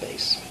cargo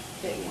space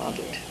they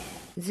wanted.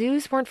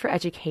 Zoos weren't for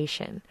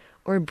education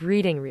or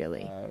breeding,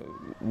 really.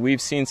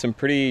 We've seen some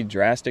pretty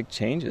drastic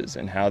changes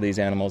in how these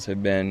animals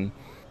have been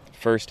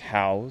first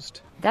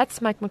housed.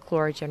 That's Mike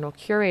McClure, general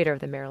curator of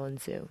the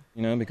Maryland Zoo.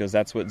 Because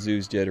that's what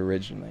zoos did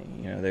originally.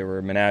 They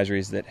were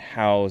menageries that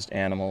housed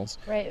animals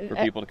for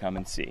people to come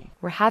and see.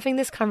 We're having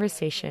this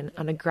conversation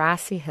on a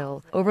grassy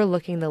hill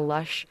overlooking the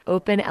lush,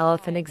 open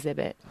elephant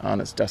exhibit.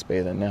 Anna's dust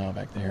bathing now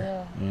back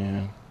there.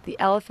 Yeah. The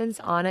elephants,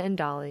 Anna and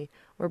Dolly,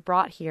 were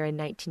brought here in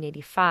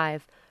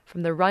 1985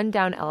 from the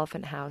rundown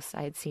elephant house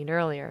I had seen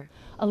earlier.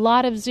 A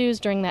lot of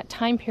zoos during that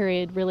time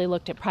period really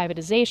looked at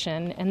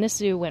privatization, and this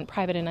zoo went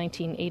private in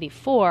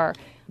 1984.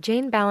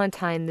 Jane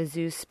Ballantyne, the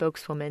zoo's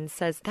spokeswoman,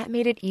 says that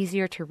made it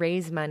easier to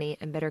raise money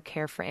and better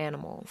care for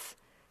animals.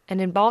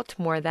 And in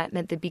Baltimore, that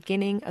meant the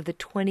beginning of the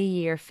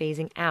 20-year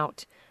phasing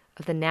out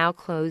of the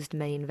now-closed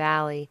Main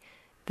Valley.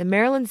 The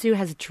Maryland Zoo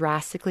has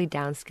drastically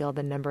downscaled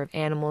the number of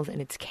animals in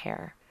its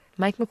care.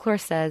 Mike McClure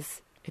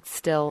says it's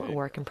still a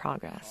work in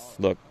progress.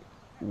 Look,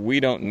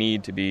 we don't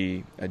need to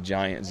be a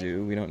giant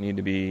zoo. We don't need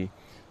to be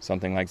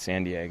something like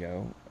San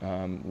Diego.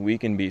 We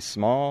can be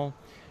small,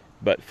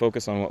 but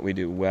focus on what we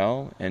do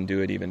well and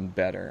do it even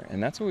better.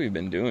 And that's what we've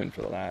been doing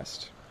for the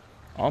last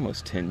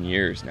almost 10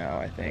 years now,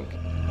 I think.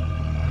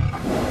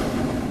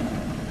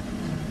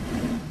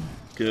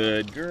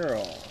 Good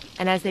girl.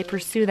 And as they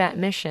pursue that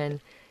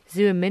mission,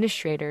 zoo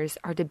administrators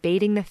are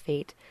debating the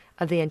fate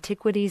of the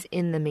antiquities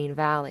in the Main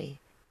Valley.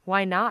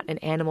 Why not an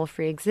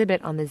animal-free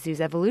exhibit on the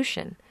zoo's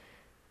evolution?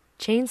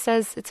 Jane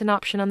says it's an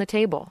option on the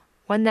table,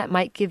 one that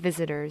might give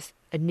visitors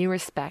a new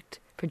respect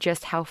for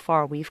just how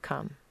far we've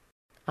come.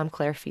 I'm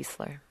Claire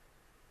Fiesler.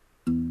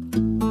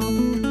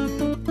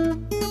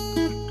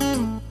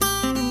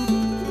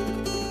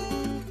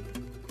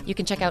 You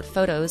can check out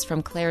photos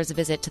from Claire's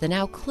visit to the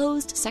now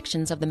closed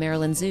sections of the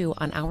Maryland Zoo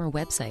on our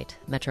website,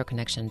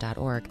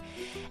 metroconnection.org.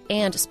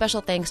 And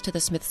special thanks to the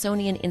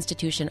Smithsonian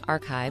Institution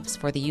Archives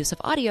for the use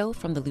of audio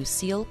from the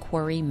Lucille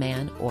Quarry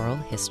Mann Oral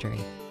History.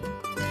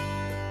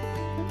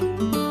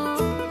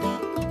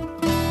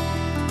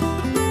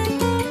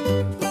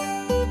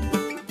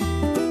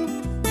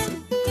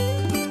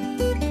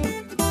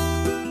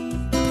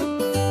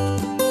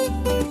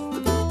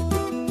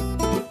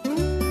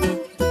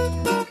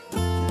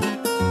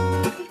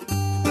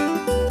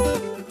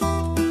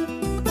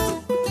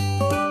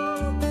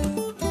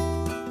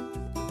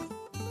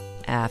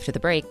 After the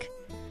break,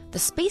 the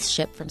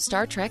spaceship from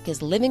Star Trek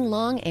is living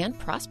long and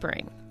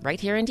prospering right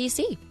here in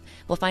D.C.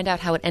 We'll find out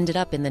how it ended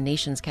up in the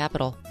nation's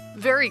capital.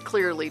 Very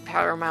clearly,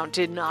 Paramount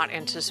did not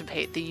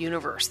anticipate the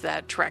universe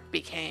that Trek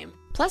became.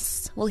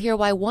 Plus, we'll hear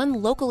why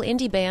one local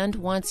indie band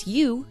wants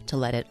you to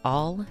let it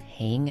all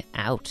hang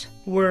out.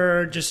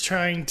 We're just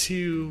trying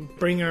to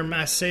bring our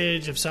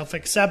message of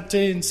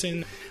self-acceptance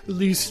and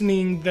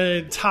loosening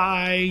the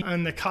tie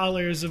on the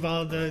collars of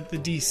all the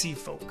DC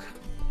folk.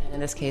 In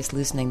this case,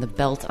 loosening the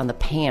belt on the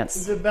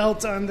pants. The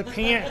belt on the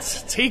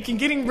pants.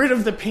 Getting rid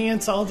of the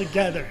pants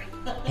altogether.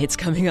 It's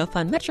coming up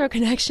on Metro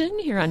Connection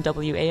here on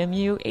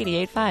WAMU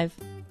 88.5.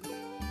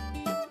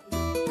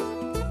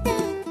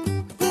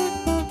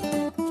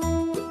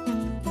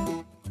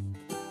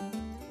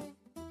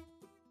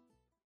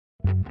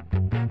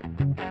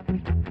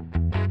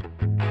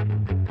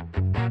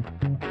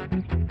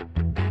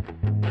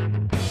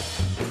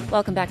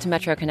 Welcome back to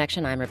Metro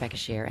Connection. I'm Rebecca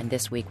Shear, and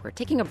this week we're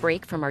taking a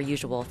break from our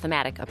usual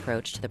thematic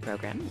approach to the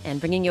program and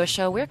bringing you a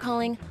show we're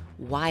calling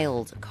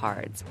Wild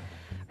Cards.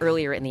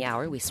 Earlier in the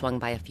hour, we swung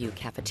by a few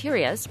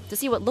cafeterias to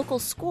see what local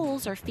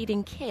schools are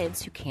feeding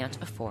kids who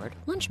can't afford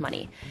lunch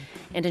money.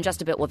 And in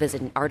just a bit, we'll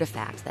visit an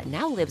artifact that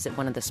now lives at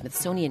one of the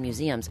Smithsonian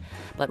museums,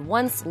 but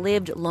once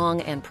lived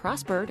long and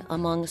prospered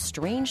among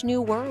strange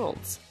new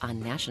worlds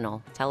on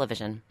national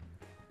television.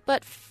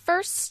 But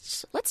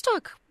first, let's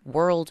talk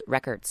world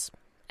records,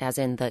 as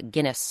in the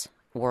Guinness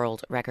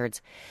World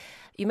Records.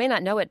 You may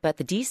not know it, but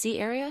the D.C.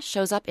 area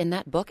shows up in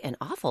that book an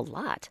awful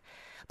lot.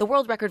 The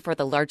world record for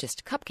the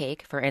largest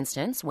cupcake, for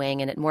instance,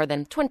 weighing in at more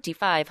than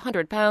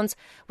 2,500 pounds,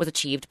 was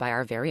achieved by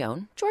our very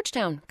own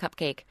Georgetown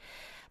cupcake.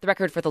 The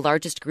record for the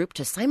largest group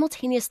to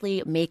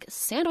simultaneously make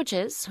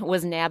sandwiches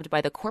was nabbed by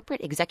the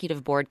Corporate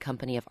Executive Board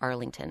Company of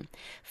Arlington.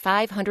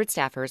 500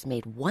 staffers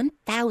made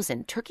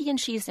 1,000 turkey and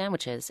cheese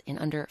sandwiches in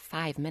under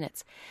 5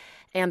 minutes.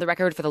 And the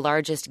record for the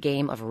largest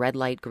game of red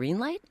light, green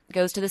light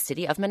goes to the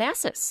city of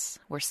Manassas,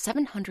 where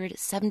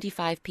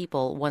 775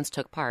 people once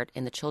took part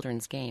in the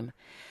children's game.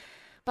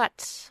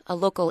 But a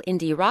local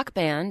indie rock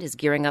band is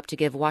gearing up to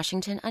give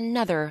Washington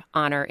another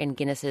honor in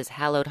Guinness's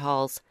hallowed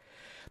halls.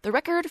 The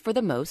record for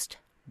the most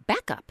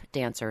backup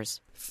dancers.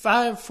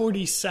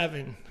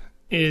 547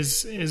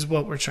 is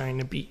what we're trying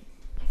to beat.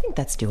 I think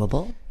that's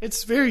doable.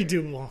 It's very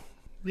doable.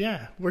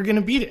 Yeah, we're going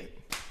to beat it.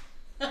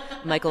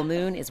 Michael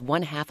Moon is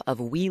one half of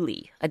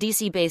Wheelie, a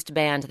D.C.-based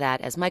band that,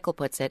 as Michael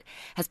puts it,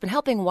 has been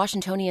helping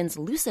Washingtonians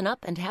loosen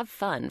up and have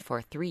fun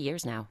for 3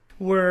 years now.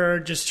 We're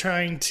just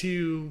trying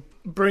to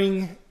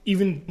bring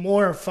even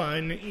more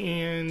fun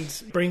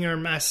and bring our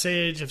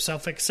message of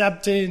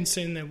self-acceptance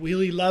and that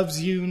Wheelie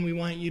loves you and we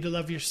want you to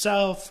love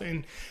yourself,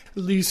 and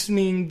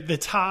loosening the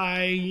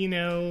tie,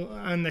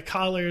 on the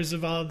collars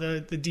of all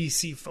the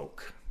D.C.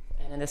 folk.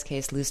 And in this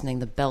case, loosening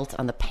the belt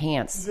on the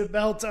pants. The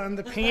belt on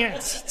the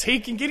pants.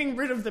 Getting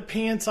rid of the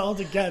pants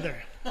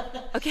altogether.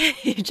 Okay,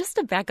 just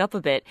to back up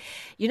a bit,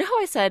 you know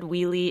how I said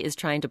Wheelie is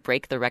trying to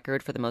break the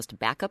record for the most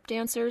backup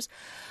dancers?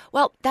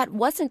 Well, that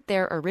wasn't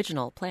their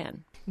original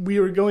plan. We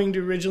were going to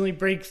originally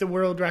break the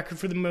world record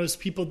for the most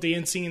people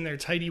dancing in their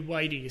tidy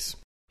whities.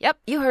 Yep,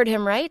 you heard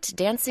him right.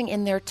 Dancing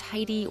in their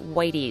tidy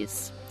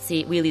whities.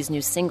 See, Wheelie's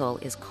new single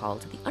is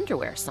called The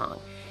Underwear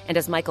Song. And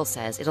as Michael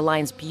says, it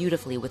aligns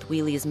beautifully with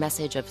Wheelie's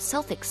message of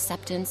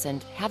self-acceptance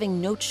and having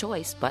no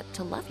choice but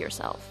to love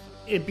yourself.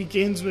 It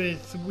begins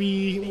with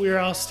we're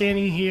all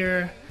standing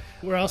here.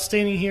 We're all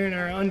standing here in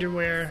our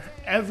underwear.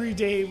 Every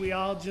day we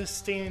all just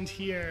stand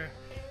here.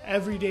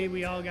 Every day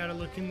we all got to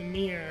look in the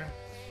mirror.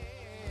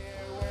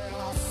 We're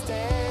all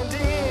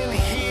standing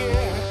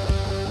here.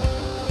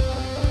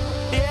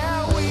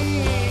 Yeah, we're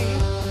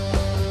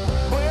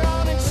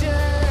on a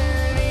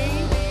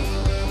journey.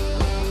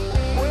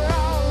 We're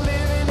all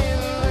living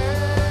and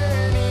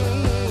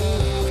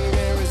learning.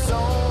 There is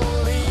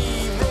only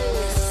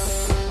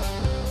this.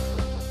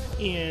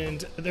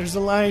 And there's a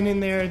line in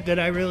there that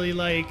I really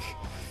like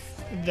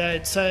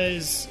that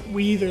says,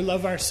 we either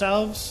love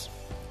ourselves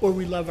or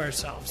we love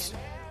ourselves.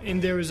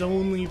 And there is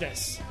only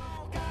this.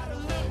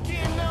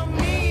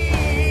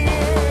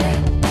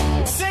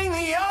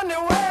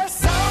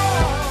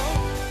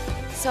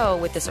 So,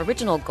 with this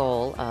original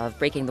goal of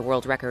breaking the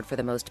world record for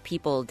the most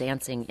people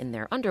dancing in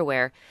their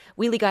underwear,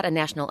 Wheelie got a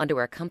national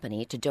underwear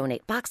company to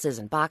donate boxes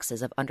and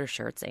boxes of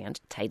undershirts and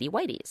tidy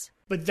whities.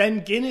 But then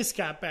Guinness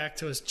got back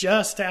to us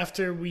just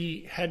after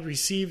we had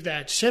received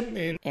that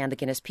shipment. And the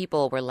Guinness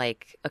people were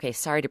like, okay,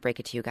 sorry to break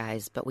it to you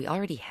guys, but we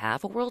already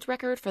have a world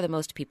record for the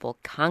most people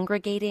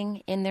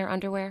congregating in their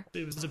underwear.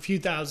 It was a few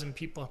thousand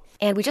people.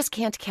 And we just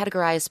can't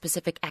categorize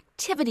specific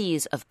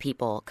activities of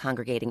people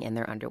congregating in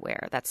their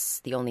underwear. That's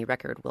the only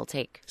record we'll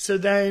take. So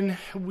then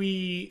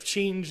we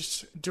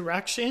changed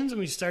directions and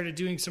we started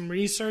doing some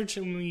research,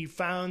 and we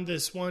found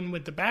this one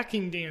with the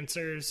backing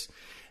dancers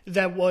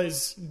that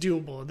was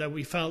doable, that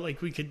we felt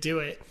like we could do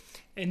it.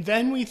 And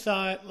then we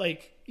thought,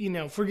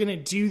 if we're going to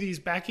do these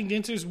backing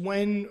dancers,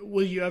 when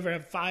will you ever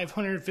have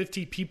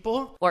 550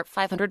 people? Or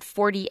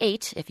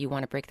 548 if you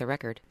want to break the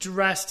record.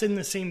 Dressed in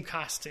the same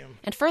costume.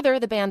 And further,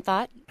 the band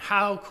thought,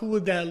 how cool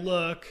would that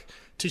look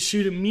to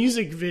shoot a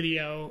music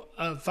video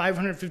of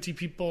 550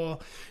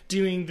 people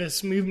doing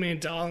this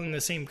movement all in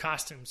the same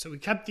costume? So we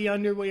kept the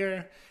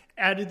underwear,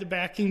 added the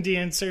backing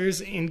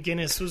dancers, and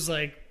Guinness was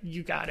like,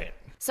 you got it.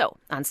 So,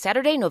 on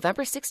Saturday,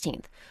 November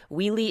 16th,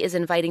 Wheelie is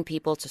inviting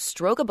people to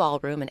Stroga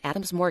Ballroom in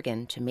Adams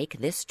Morgan to make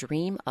this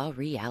dream a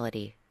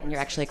reality. And you're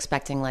actually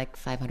expecting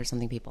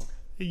 500-something people.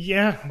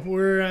 Yeah,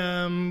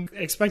 we're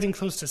expecting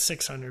close to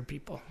 600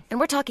 people. And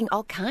we're talking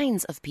all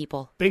kinds of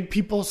people. Big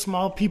people,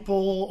 small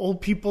people, old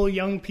people,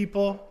 young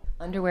people.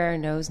 Underwear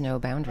knows no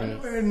boundaries.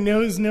 Underwear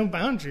knows no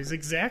boundaries,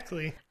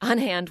 exactly. On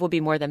hand will be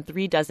more than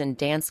 36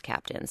 dance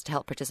captains to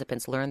help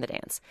participants learn the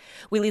dance.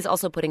 Wheelie's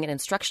also putting an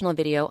instructional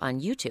video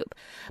on YouTube.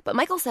 But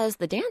Michael says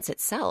the dance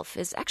itself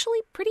is actually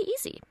pretty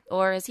easy,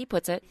 or as he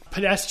puts it,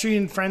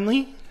 pedestrian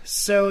friendly.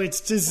 So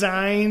it's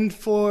designed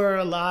for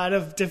a lot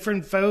of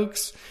different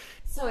folks.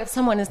 So if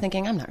someone is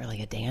thinking, I'm not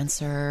really a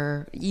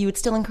dancer, you would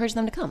still encourage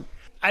them to come?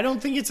 I don't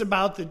think it's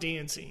about the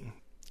dancing.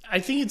 I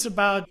think it's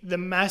about the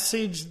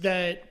message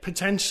that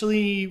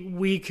potentially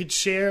we could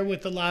share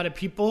with a lot of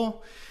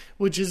people,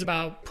 which is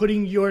about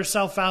putting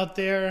yourself out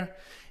there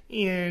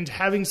and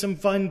having some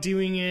fun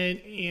doing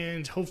it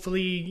and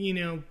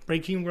hopefully,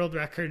 breaking world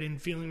record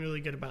and feeling really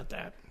good about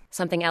that.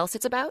 Something else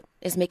it's about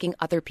is making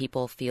other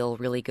people feel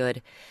really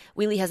good.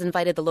 Wheelie has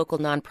invited the local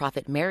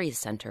nonprofit Mary's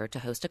Center to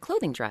host a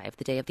clothing drive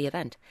the day of the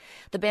event.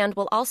 The band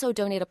will also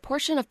donate a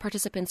portion of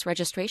participants'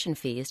 registration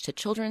fees to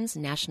Children's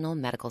National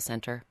Medical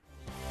Center.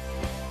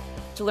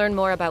 To learn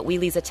more about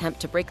Wheelie's attempt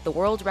to break the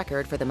world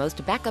record for the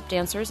most backup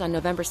dancers on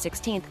November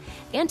 16th,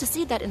 and to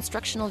see that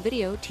instructional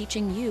video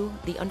teaching you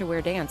the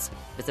underwear dance,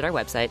 visit our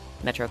website,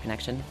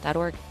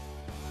 metroconnection.org.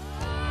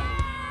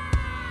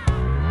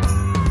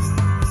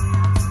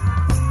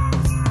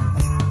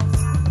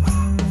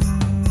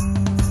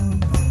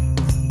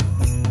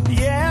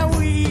 Yeah,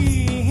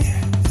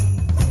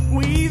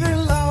 we either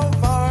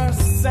love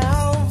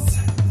ourselves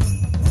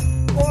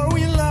or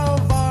we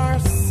love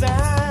ourselves.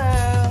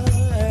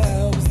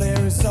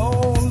 There's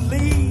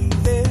only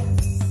this.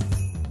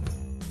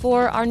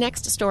 For our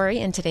next story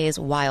in today's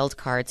Wild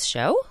Cards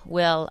show,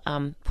 we'll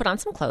put on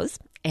some clothes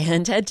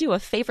and head to a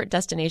favorite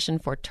destination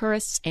for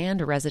tourists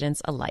and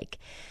residents alike,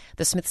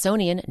 the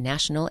Smithsonian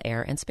National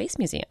Air and Space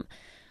Museum.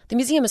 The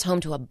museum is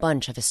home to a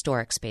bunch of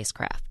historic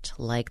spacecraft,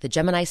 like the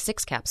Gemini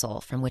 6 capsule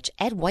from which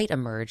Ed White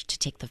emerged to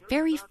take the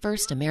very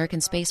first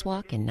American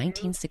spacewalk in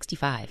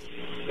 1965.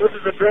 This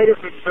is the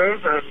greatest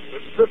experience, and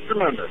it's just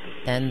tremendous.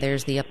 Then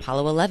there's the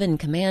Apollo 11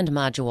 command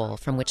module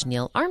from which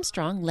Neil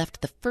Armstrong left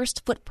the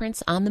first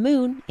footprints on the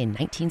moon in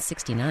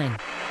 1969.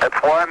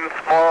 It's one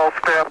small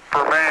step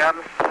for man,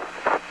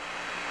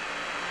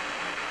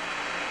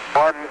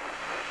 one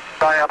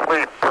giant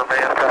leap for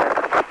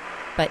mankind.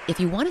 But if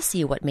you want to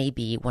see what may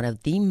be one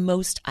of the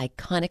most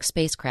iconic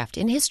spacecraft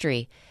in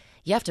history,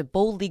 you have to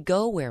boldly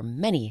go where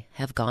many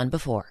have gone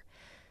before,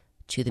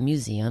 to the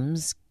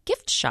museum's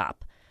gift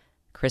shop.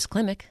 Chris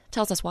Klimek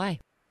tells us why.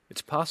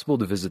 It's possible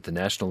to visit the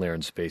National Air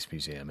and Space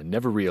Museum and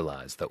never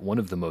realize that one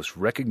of the most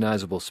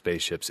recognizable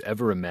spaceships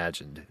ever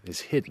imagined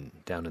is hidden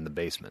down in the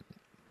basement.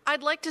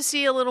 I'd like to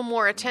see a little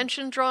more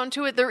attention drawn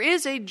to it. There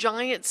is a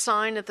giant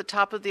sign at the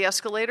top of the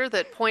escalator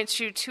that points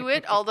you to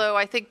it, although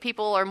I think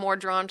people are more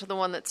drawn to the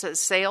one that says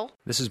sail.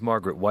 This is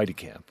Margaret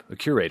Whitekamp, a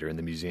curator in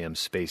the museum's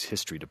Space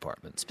History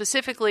Department.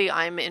 Specifically,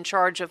 I'm in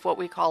charge of what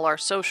we call our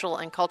social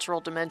and cultural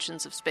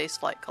dimensions of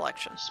spaceflight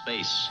collection.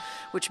 Space.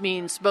 Which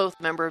means both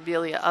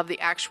memorabilia of the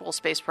actual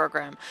space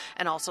program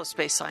and also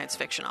space science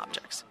fiction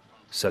objects.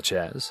 Such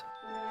as?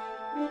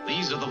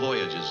 These are the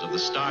voyages of the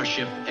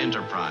Starship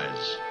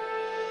Enterprise.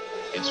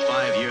 Its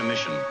 5-year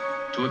mission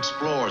to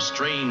explore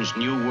strange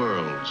new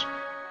worlds.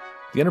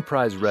 The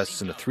Enterprise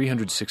rests in a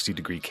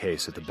 360-degree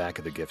case at the back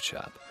of the gift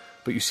shop,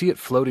 but you see it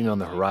floating on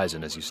the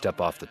horizon as you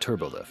step off the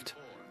turbolift,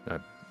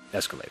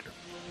 escalator.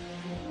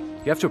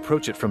 You have to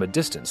approach it from a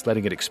distance,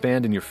 letting it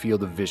expand in your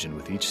field of vision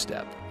with each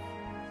step.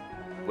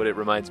 What it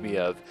reminds me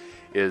of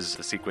is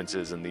the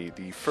sequences in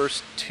the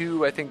first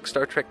 2, I think,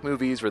 Star Trek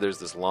movies, where there's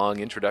this long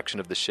introduction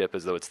of the ship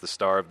as though it's the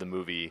star of the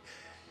movie,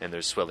 and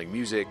there's swelling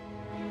music.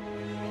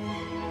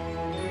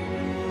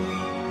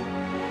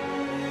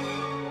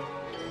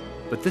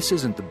 But this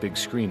isn't the big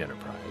screen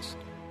Enterprise.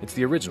 It's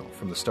the original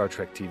from the Star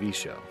Trek TV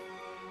show.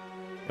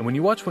 And when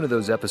you watch one of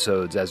those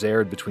episodes as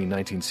aired between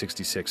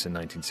 1966 and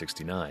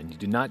 1969, you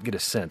do not get a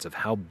sense of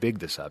how big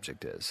this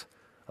object is.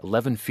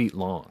 11 feet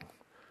long.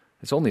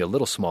 It's only a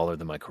little smaller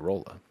than my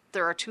Corolla.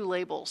 There are 2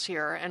 labels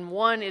here, and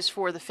one is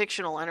for the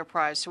fictional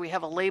Enterprise. So we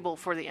have a label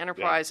for the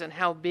Enterprise and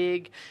how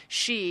big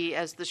she,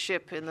 as the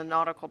ship in the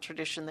nautical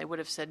tradition, they would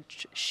have said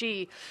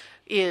she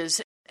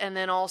is. And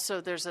then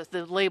also there's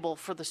the label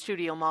for the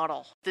studio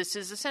model. This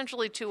is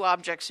essentially 2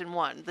 objects in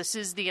one. This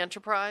is the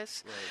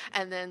Enterprise,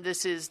 and then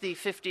this is the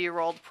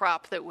 50-year-old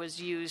prop that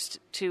was used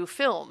to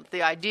film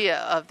the idea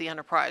of the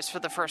Enterprise for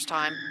the first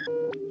time.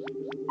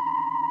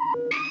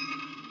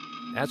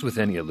 As with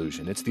any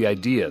illusion, it's the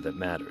idea that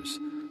matters.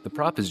 The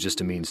prop is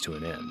just a means to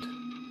an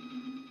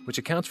end, which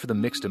accounts for the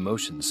mixed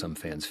emotions some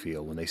fans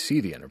feel when they see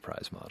the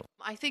Enterprise model.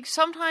 I think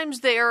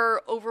sometimes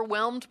they're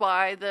overwhelmed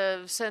by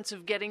the sense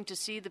of getting to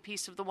see the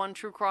piece of the one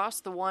true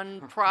cross, the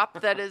one prop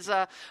that is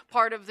a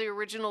part of the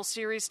original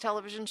series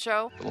television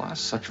show. The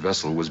last such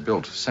vessel was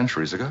built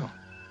centuries ago,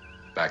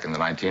 back in the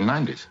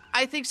 1990s.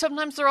 I think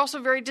sometimes they're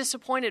also very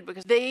disappointed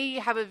because they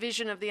have a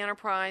vision of the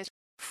Enterprise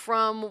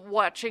from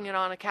watching it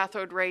on a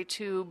cathode ray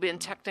tube in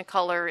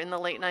Technicolor in the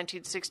late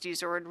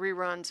 1960s or in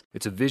reruns.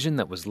 It's a vision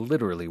that was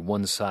literally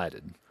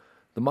one-sided.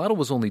 The model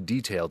was only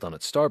detailed on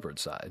its starboard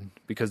side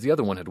because the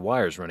other one had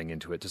wires running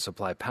into it to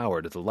supply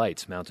power to the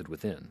lights mounted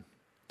within.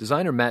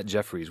 Designer Matt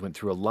Jeffries went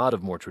through a lot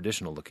of more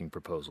traditional-looking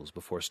proposals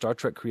before Star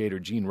Trek creator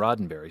Gene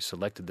Roddenberry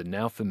selected the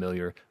now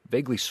familiar,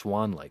 vaguely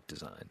swan-like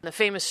design. The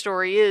famous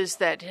story is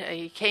that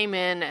he came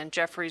in and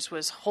Jeffries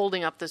was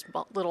holding up this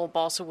little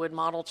balsa wood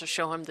model to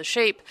show him the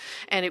shape,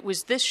 and it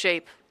was this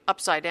shape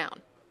upside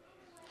down.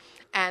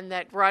 And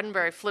that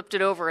Roddenberry flipped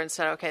it over and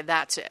said, okay,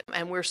 that's it.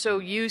 And we're so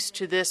used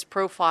to this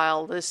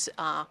profile, this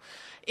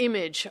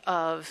image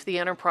of the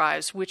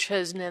Enterprise, which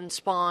has then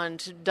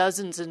spawned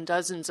dozens and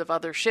dozens of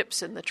other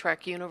ships in the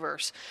Trek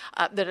universe,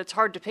 that it's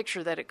hard to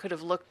picture that it could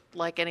have looked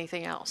like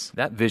anything else.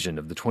 That vision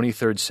of the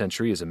 23rd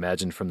century as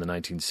imagined from the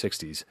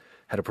 1960s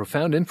had a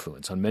profound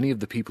influence on many of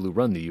the people who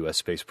run the U.S.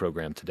 space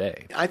program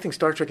today. I think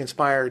Star Trek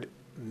inspired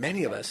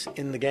many of us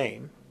in the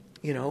game,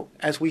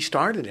 as we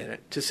started in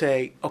it, to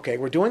say, okay,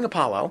 we're doing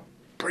Apollo,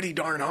 pretty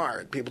darn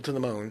hard, people to the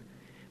moon,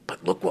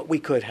 but look what we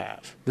could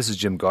have. This is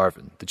Jim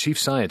Garvin, the chief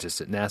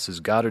scientist at NASA's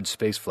Goddard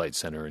Space Flight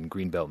Center in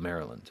Greenbelt,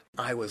 Maryland.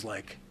 I was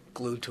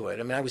glued to it.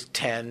 I mean, I was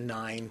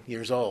 9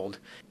 years old.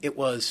 It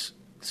was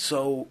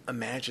so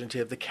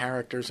imaginative, the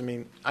characters. I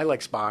mean, I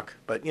like Spock,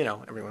 but,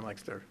 everyone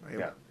likes their...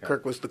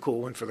 Kirk was the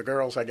cool one for the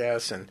girls, I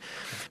guess. And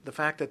the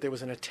fact that there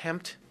was an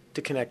attempt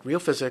to connect real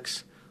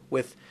physics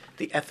with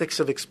the ethics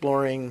of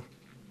exploring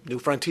new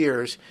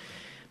frontiers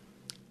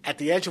at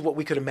the edge of what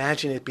we could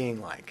imagine it being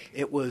like.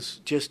 It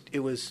was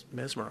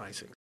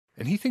mesmerizing.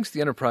 And he thinks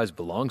the Enterprise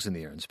belongs in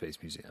the Air and Space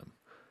Museum,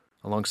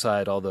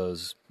 alongside all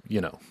those,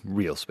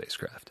 real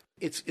spacecraft.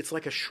 It's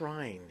like a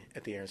shrine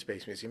at the Air and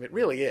Space Museum. It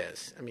really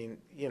is. I mean,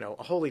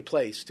 a holy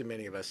place to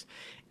many of us.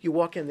 You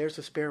walk in, there's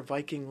a spare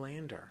Viking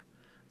lander,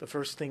 the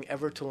first thing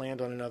ever to land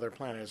on another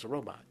planet as a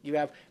robot. You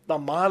have the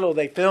model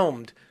they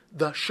filmed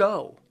the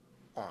show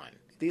on.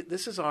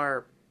 This is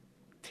our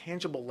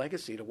tangible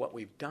legacy to what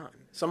we've done.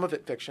 Some of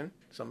it fiction,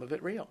 some of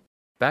it real.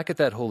 Back at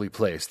that holy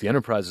place, the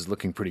Enterprise is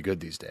looking pretty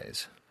good these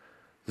days.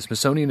 The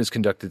Smithsonian has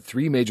conducted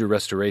 3 major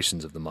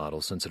restorations of the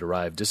model since it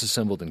arrived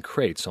disassembled in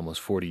crates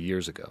almost 40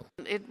 years ago.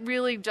 It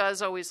really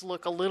does always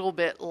look a little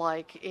bit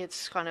like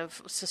it's kind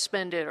of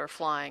suspended or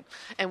flying.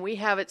 And we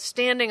have it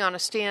standing on a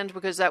stand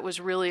because that was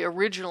really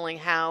originally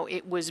how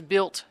it was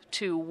built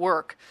to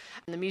work.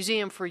 And the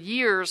museum for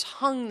years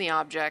hung the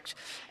object,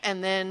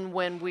 and then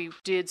when we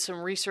did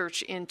some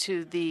research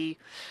into the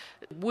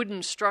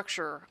wooden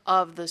structure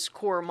of this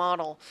core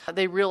model,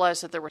 they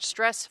realized that there were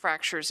stress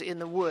fractures in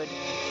the wood.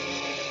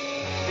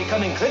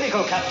 Becoming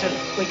critical, Captain.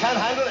 We can't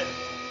handle it.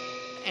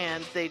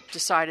 And they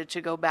decided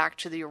to go back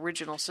to the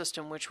original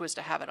system, which was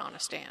to have it on a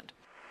stand.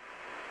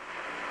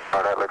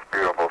 Oh, that looks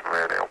beautiful from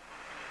here.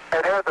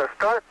 It has a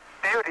stark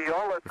beauty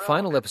all the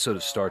final episode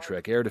of Star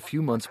Trek aired a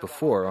few months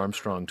before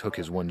Armstrong took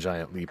his one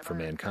giant leap for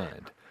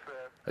mankind.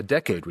 A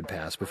decade would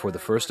pass before the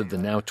first of the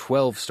now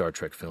 12 Star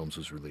Trek films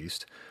was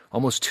released,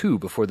 almost 2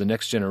 before The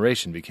Next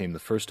Generation became the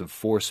first of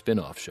 4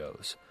 spin-off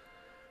shows.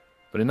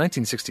 But in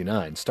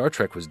 1969, Star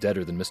Trek was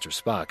deader than Mr.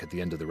 Spock at the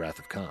end of The Wrath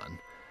of Khan.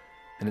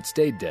 And it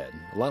stayed dead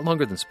a lot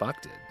longer than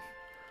Spock did.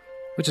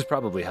 Which is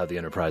probably how the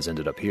Enterprise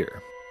ended up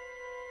here.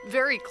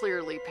 Very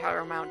clearly,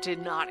 Paramount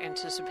did not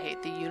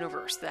anticipate the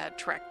universe that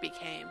Trek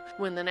became.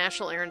 When the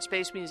National Air and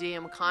Space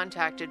Museum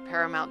contacted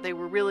Paramount, they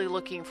were really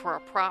looking for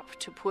a prop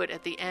to put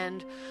at the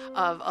end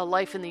of a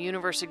Life in the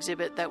Universe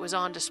exhibit that was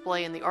on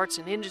display in the Arts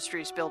and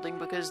Industries building,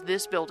 because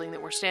this building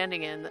that we're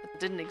standing in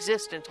didn't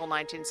exist until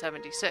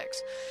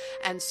 1976.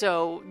 And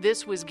so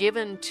this was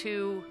given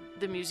to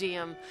the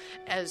museum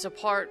as a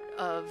part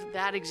of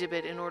that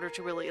exhibit in order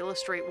to really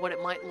illustrate what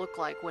it might look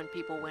like when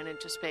people went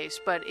into space.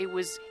 But it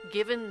was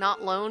given,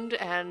 not loaned,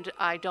 and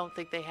I don't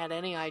think they had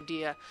any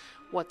idea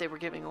what they were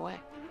giving away.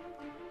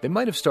 They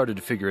might have started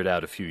to figure it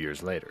out a few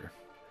years later.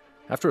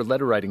 After a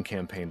letter-writing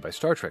campaign by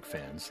Star Trek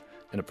fans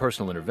and a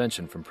personal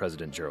intervention from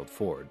President Gerald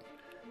Ford,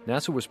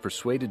 NASA was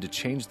persuaded to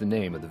change the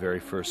name of the very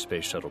first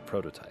space shuttle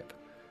prototype,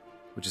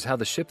 which is how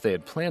the ship they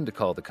had planned to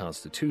call the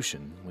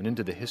Constitution went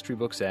into the history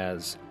books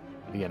as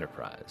the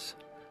Enterprise.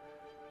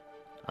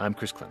 I'm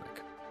Chris Klimek.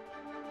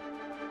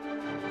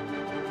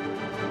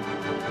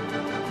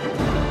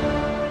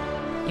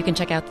 You can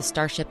check out the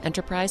Starship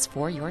Enterprise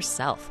for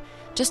yourself.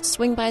 Just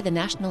swing by the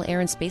National Air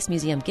and Space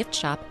Museum gift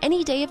shop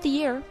any day of the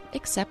year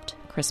except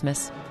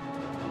Christmas.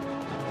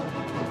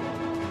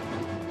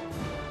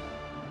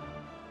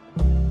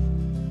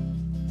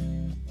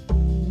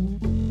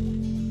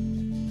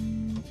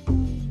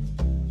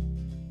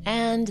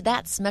 And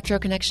that's Metro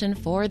Connection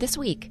for this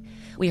week.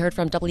 We heard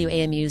from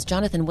WAMU's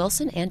Jonathan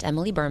Wilson and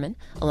Emily Berman,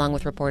 along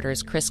with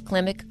reporters Chris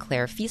Klimek,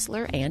 Claire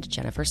Fiesler, and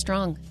Jennifer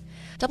Strong.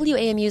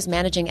 WAMU's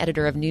managing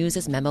editor of news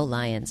is Memo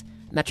Lyons.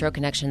 Metro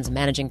Connection's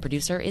managing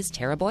producer is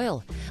Tara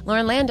Boyle.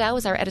 Lauren Landau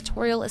is our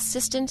editorial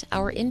assistant.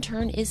 Our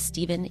intern is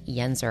Stephen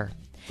Yenzer.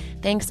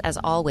 Thanks, as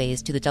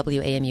always, to the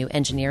WAMU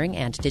engineering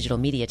and digital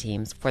media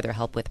teams for their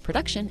help with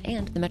production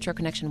and the Metro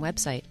Connection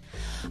website.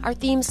 Our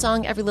theme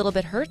song, Every Little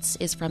Bit Hurts,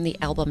 is from the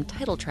album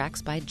Title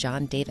Tracks by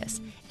John Davis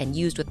and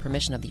used with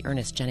permission of the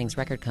Ernest Jennings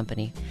Record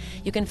Company.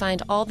 You can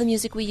find all the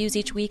music we use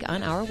each week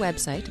on our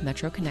website,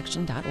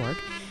 metroconnection.org.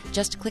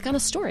 Just click on a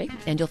story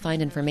and you'll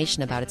find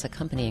information about its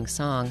accompanying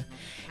song.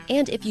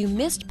 And if you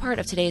missed part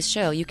of today's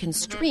show, you can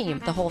stream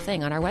the whole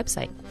thing on our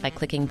website by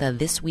clicking the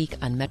This Week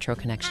on Metro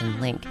Connection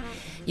link.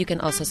 You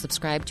can also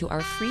subscribe to our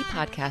free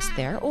podcast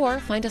there or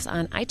find us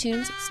on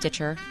iTunes,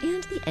 Stitcher,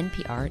 and the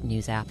NPR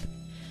News app.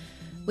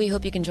 We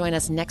hope you can join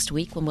us next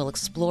week when we'll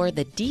explore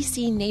the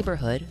D.C.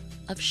 neighborhood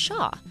of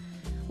Shaw.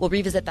 We'll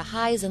revisit the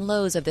highs and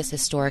lows of this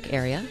historic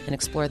area and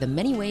explore the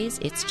many ways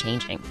it's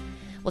changing.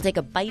 We'll take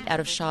a bite out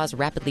of Shaw's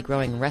rapidly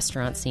growing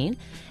restaurant scene,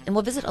 and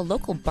we'll visit a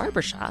local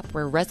barbershop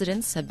where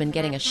residents have been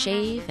getting a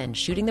shave and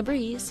shooting the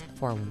breeze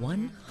for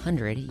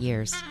 100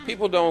 years.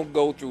 People don't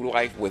go through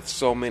life with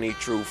so many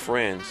true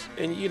friends,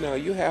 and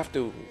you have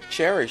to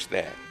cherish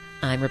that.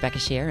 I'm Rebecca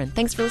Shear, and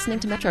thanks for listening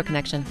to Metro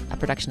Connection, a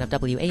production of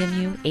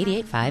WAMU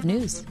 88.5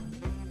 News.